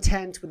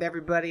content with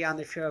everybody on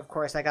the show. Of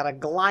course, I got a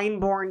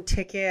Glyndebourne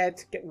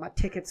ticket, getting my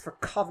tickets for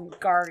Covent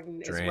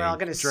Garden as well. I'm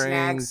going to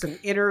snag some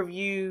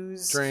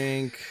interviews.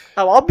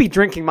 Oh, I'll be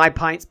drinking my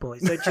pints,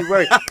 boys. Don't you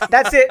worry.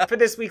 That's it for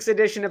this week's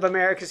edition of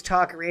America's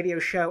Talk Radio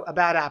Show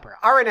about opera.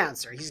 Our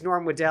announcer, he's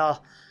Norm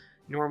Waddell,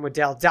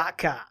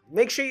 normwaddell.com.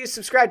 Make sure you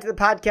subscribe to the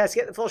podcast,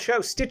 get the full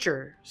show,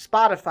 Stitcher,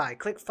 Spotify,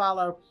 click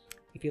follow.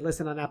 If you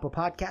listen on Apple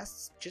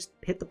Podcasts, just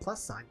hit the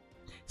plus sign.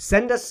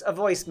 Send us a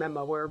voice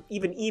memo or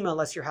even email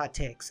us your hot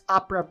takes.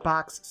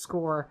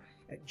 operaboxscore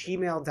at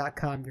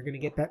gmail.com. You're going to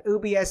get that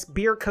OBS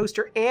beer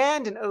coaster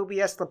and an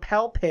OBS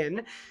lapel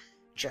pin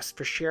just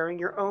for sharing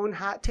your own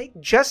hot take,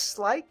 just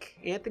like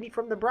Anthony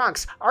from the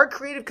Bronx. Our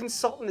creative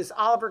consultant is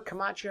Oliver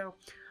Camacho.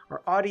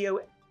 Our audio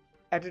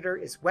editor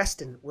is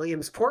Weston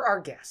Williams. For our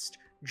guest,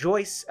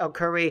 Joyce L.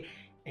 Curry,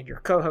 and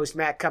your co-host,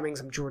 Matt Cummings,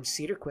 I'm George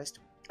Cedarquist,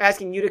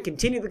 asking you to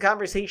continue the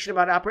conversation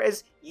about opera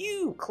as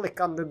you click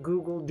on the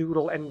Google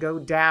Doodle and go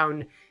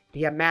down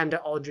the Amanda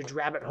Aldridge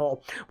rabbit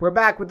hole. We're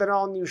back with an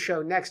all-new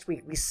show next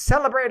week. We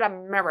celebrate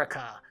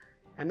America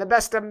and the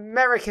best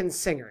American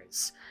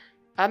singers.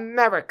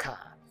 America.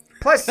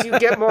 Plus, you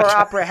get more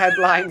opera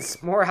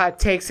headlines, more hot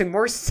takes, and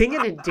more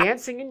singing and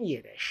dancing in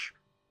Yiddish.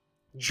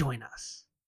 Join us.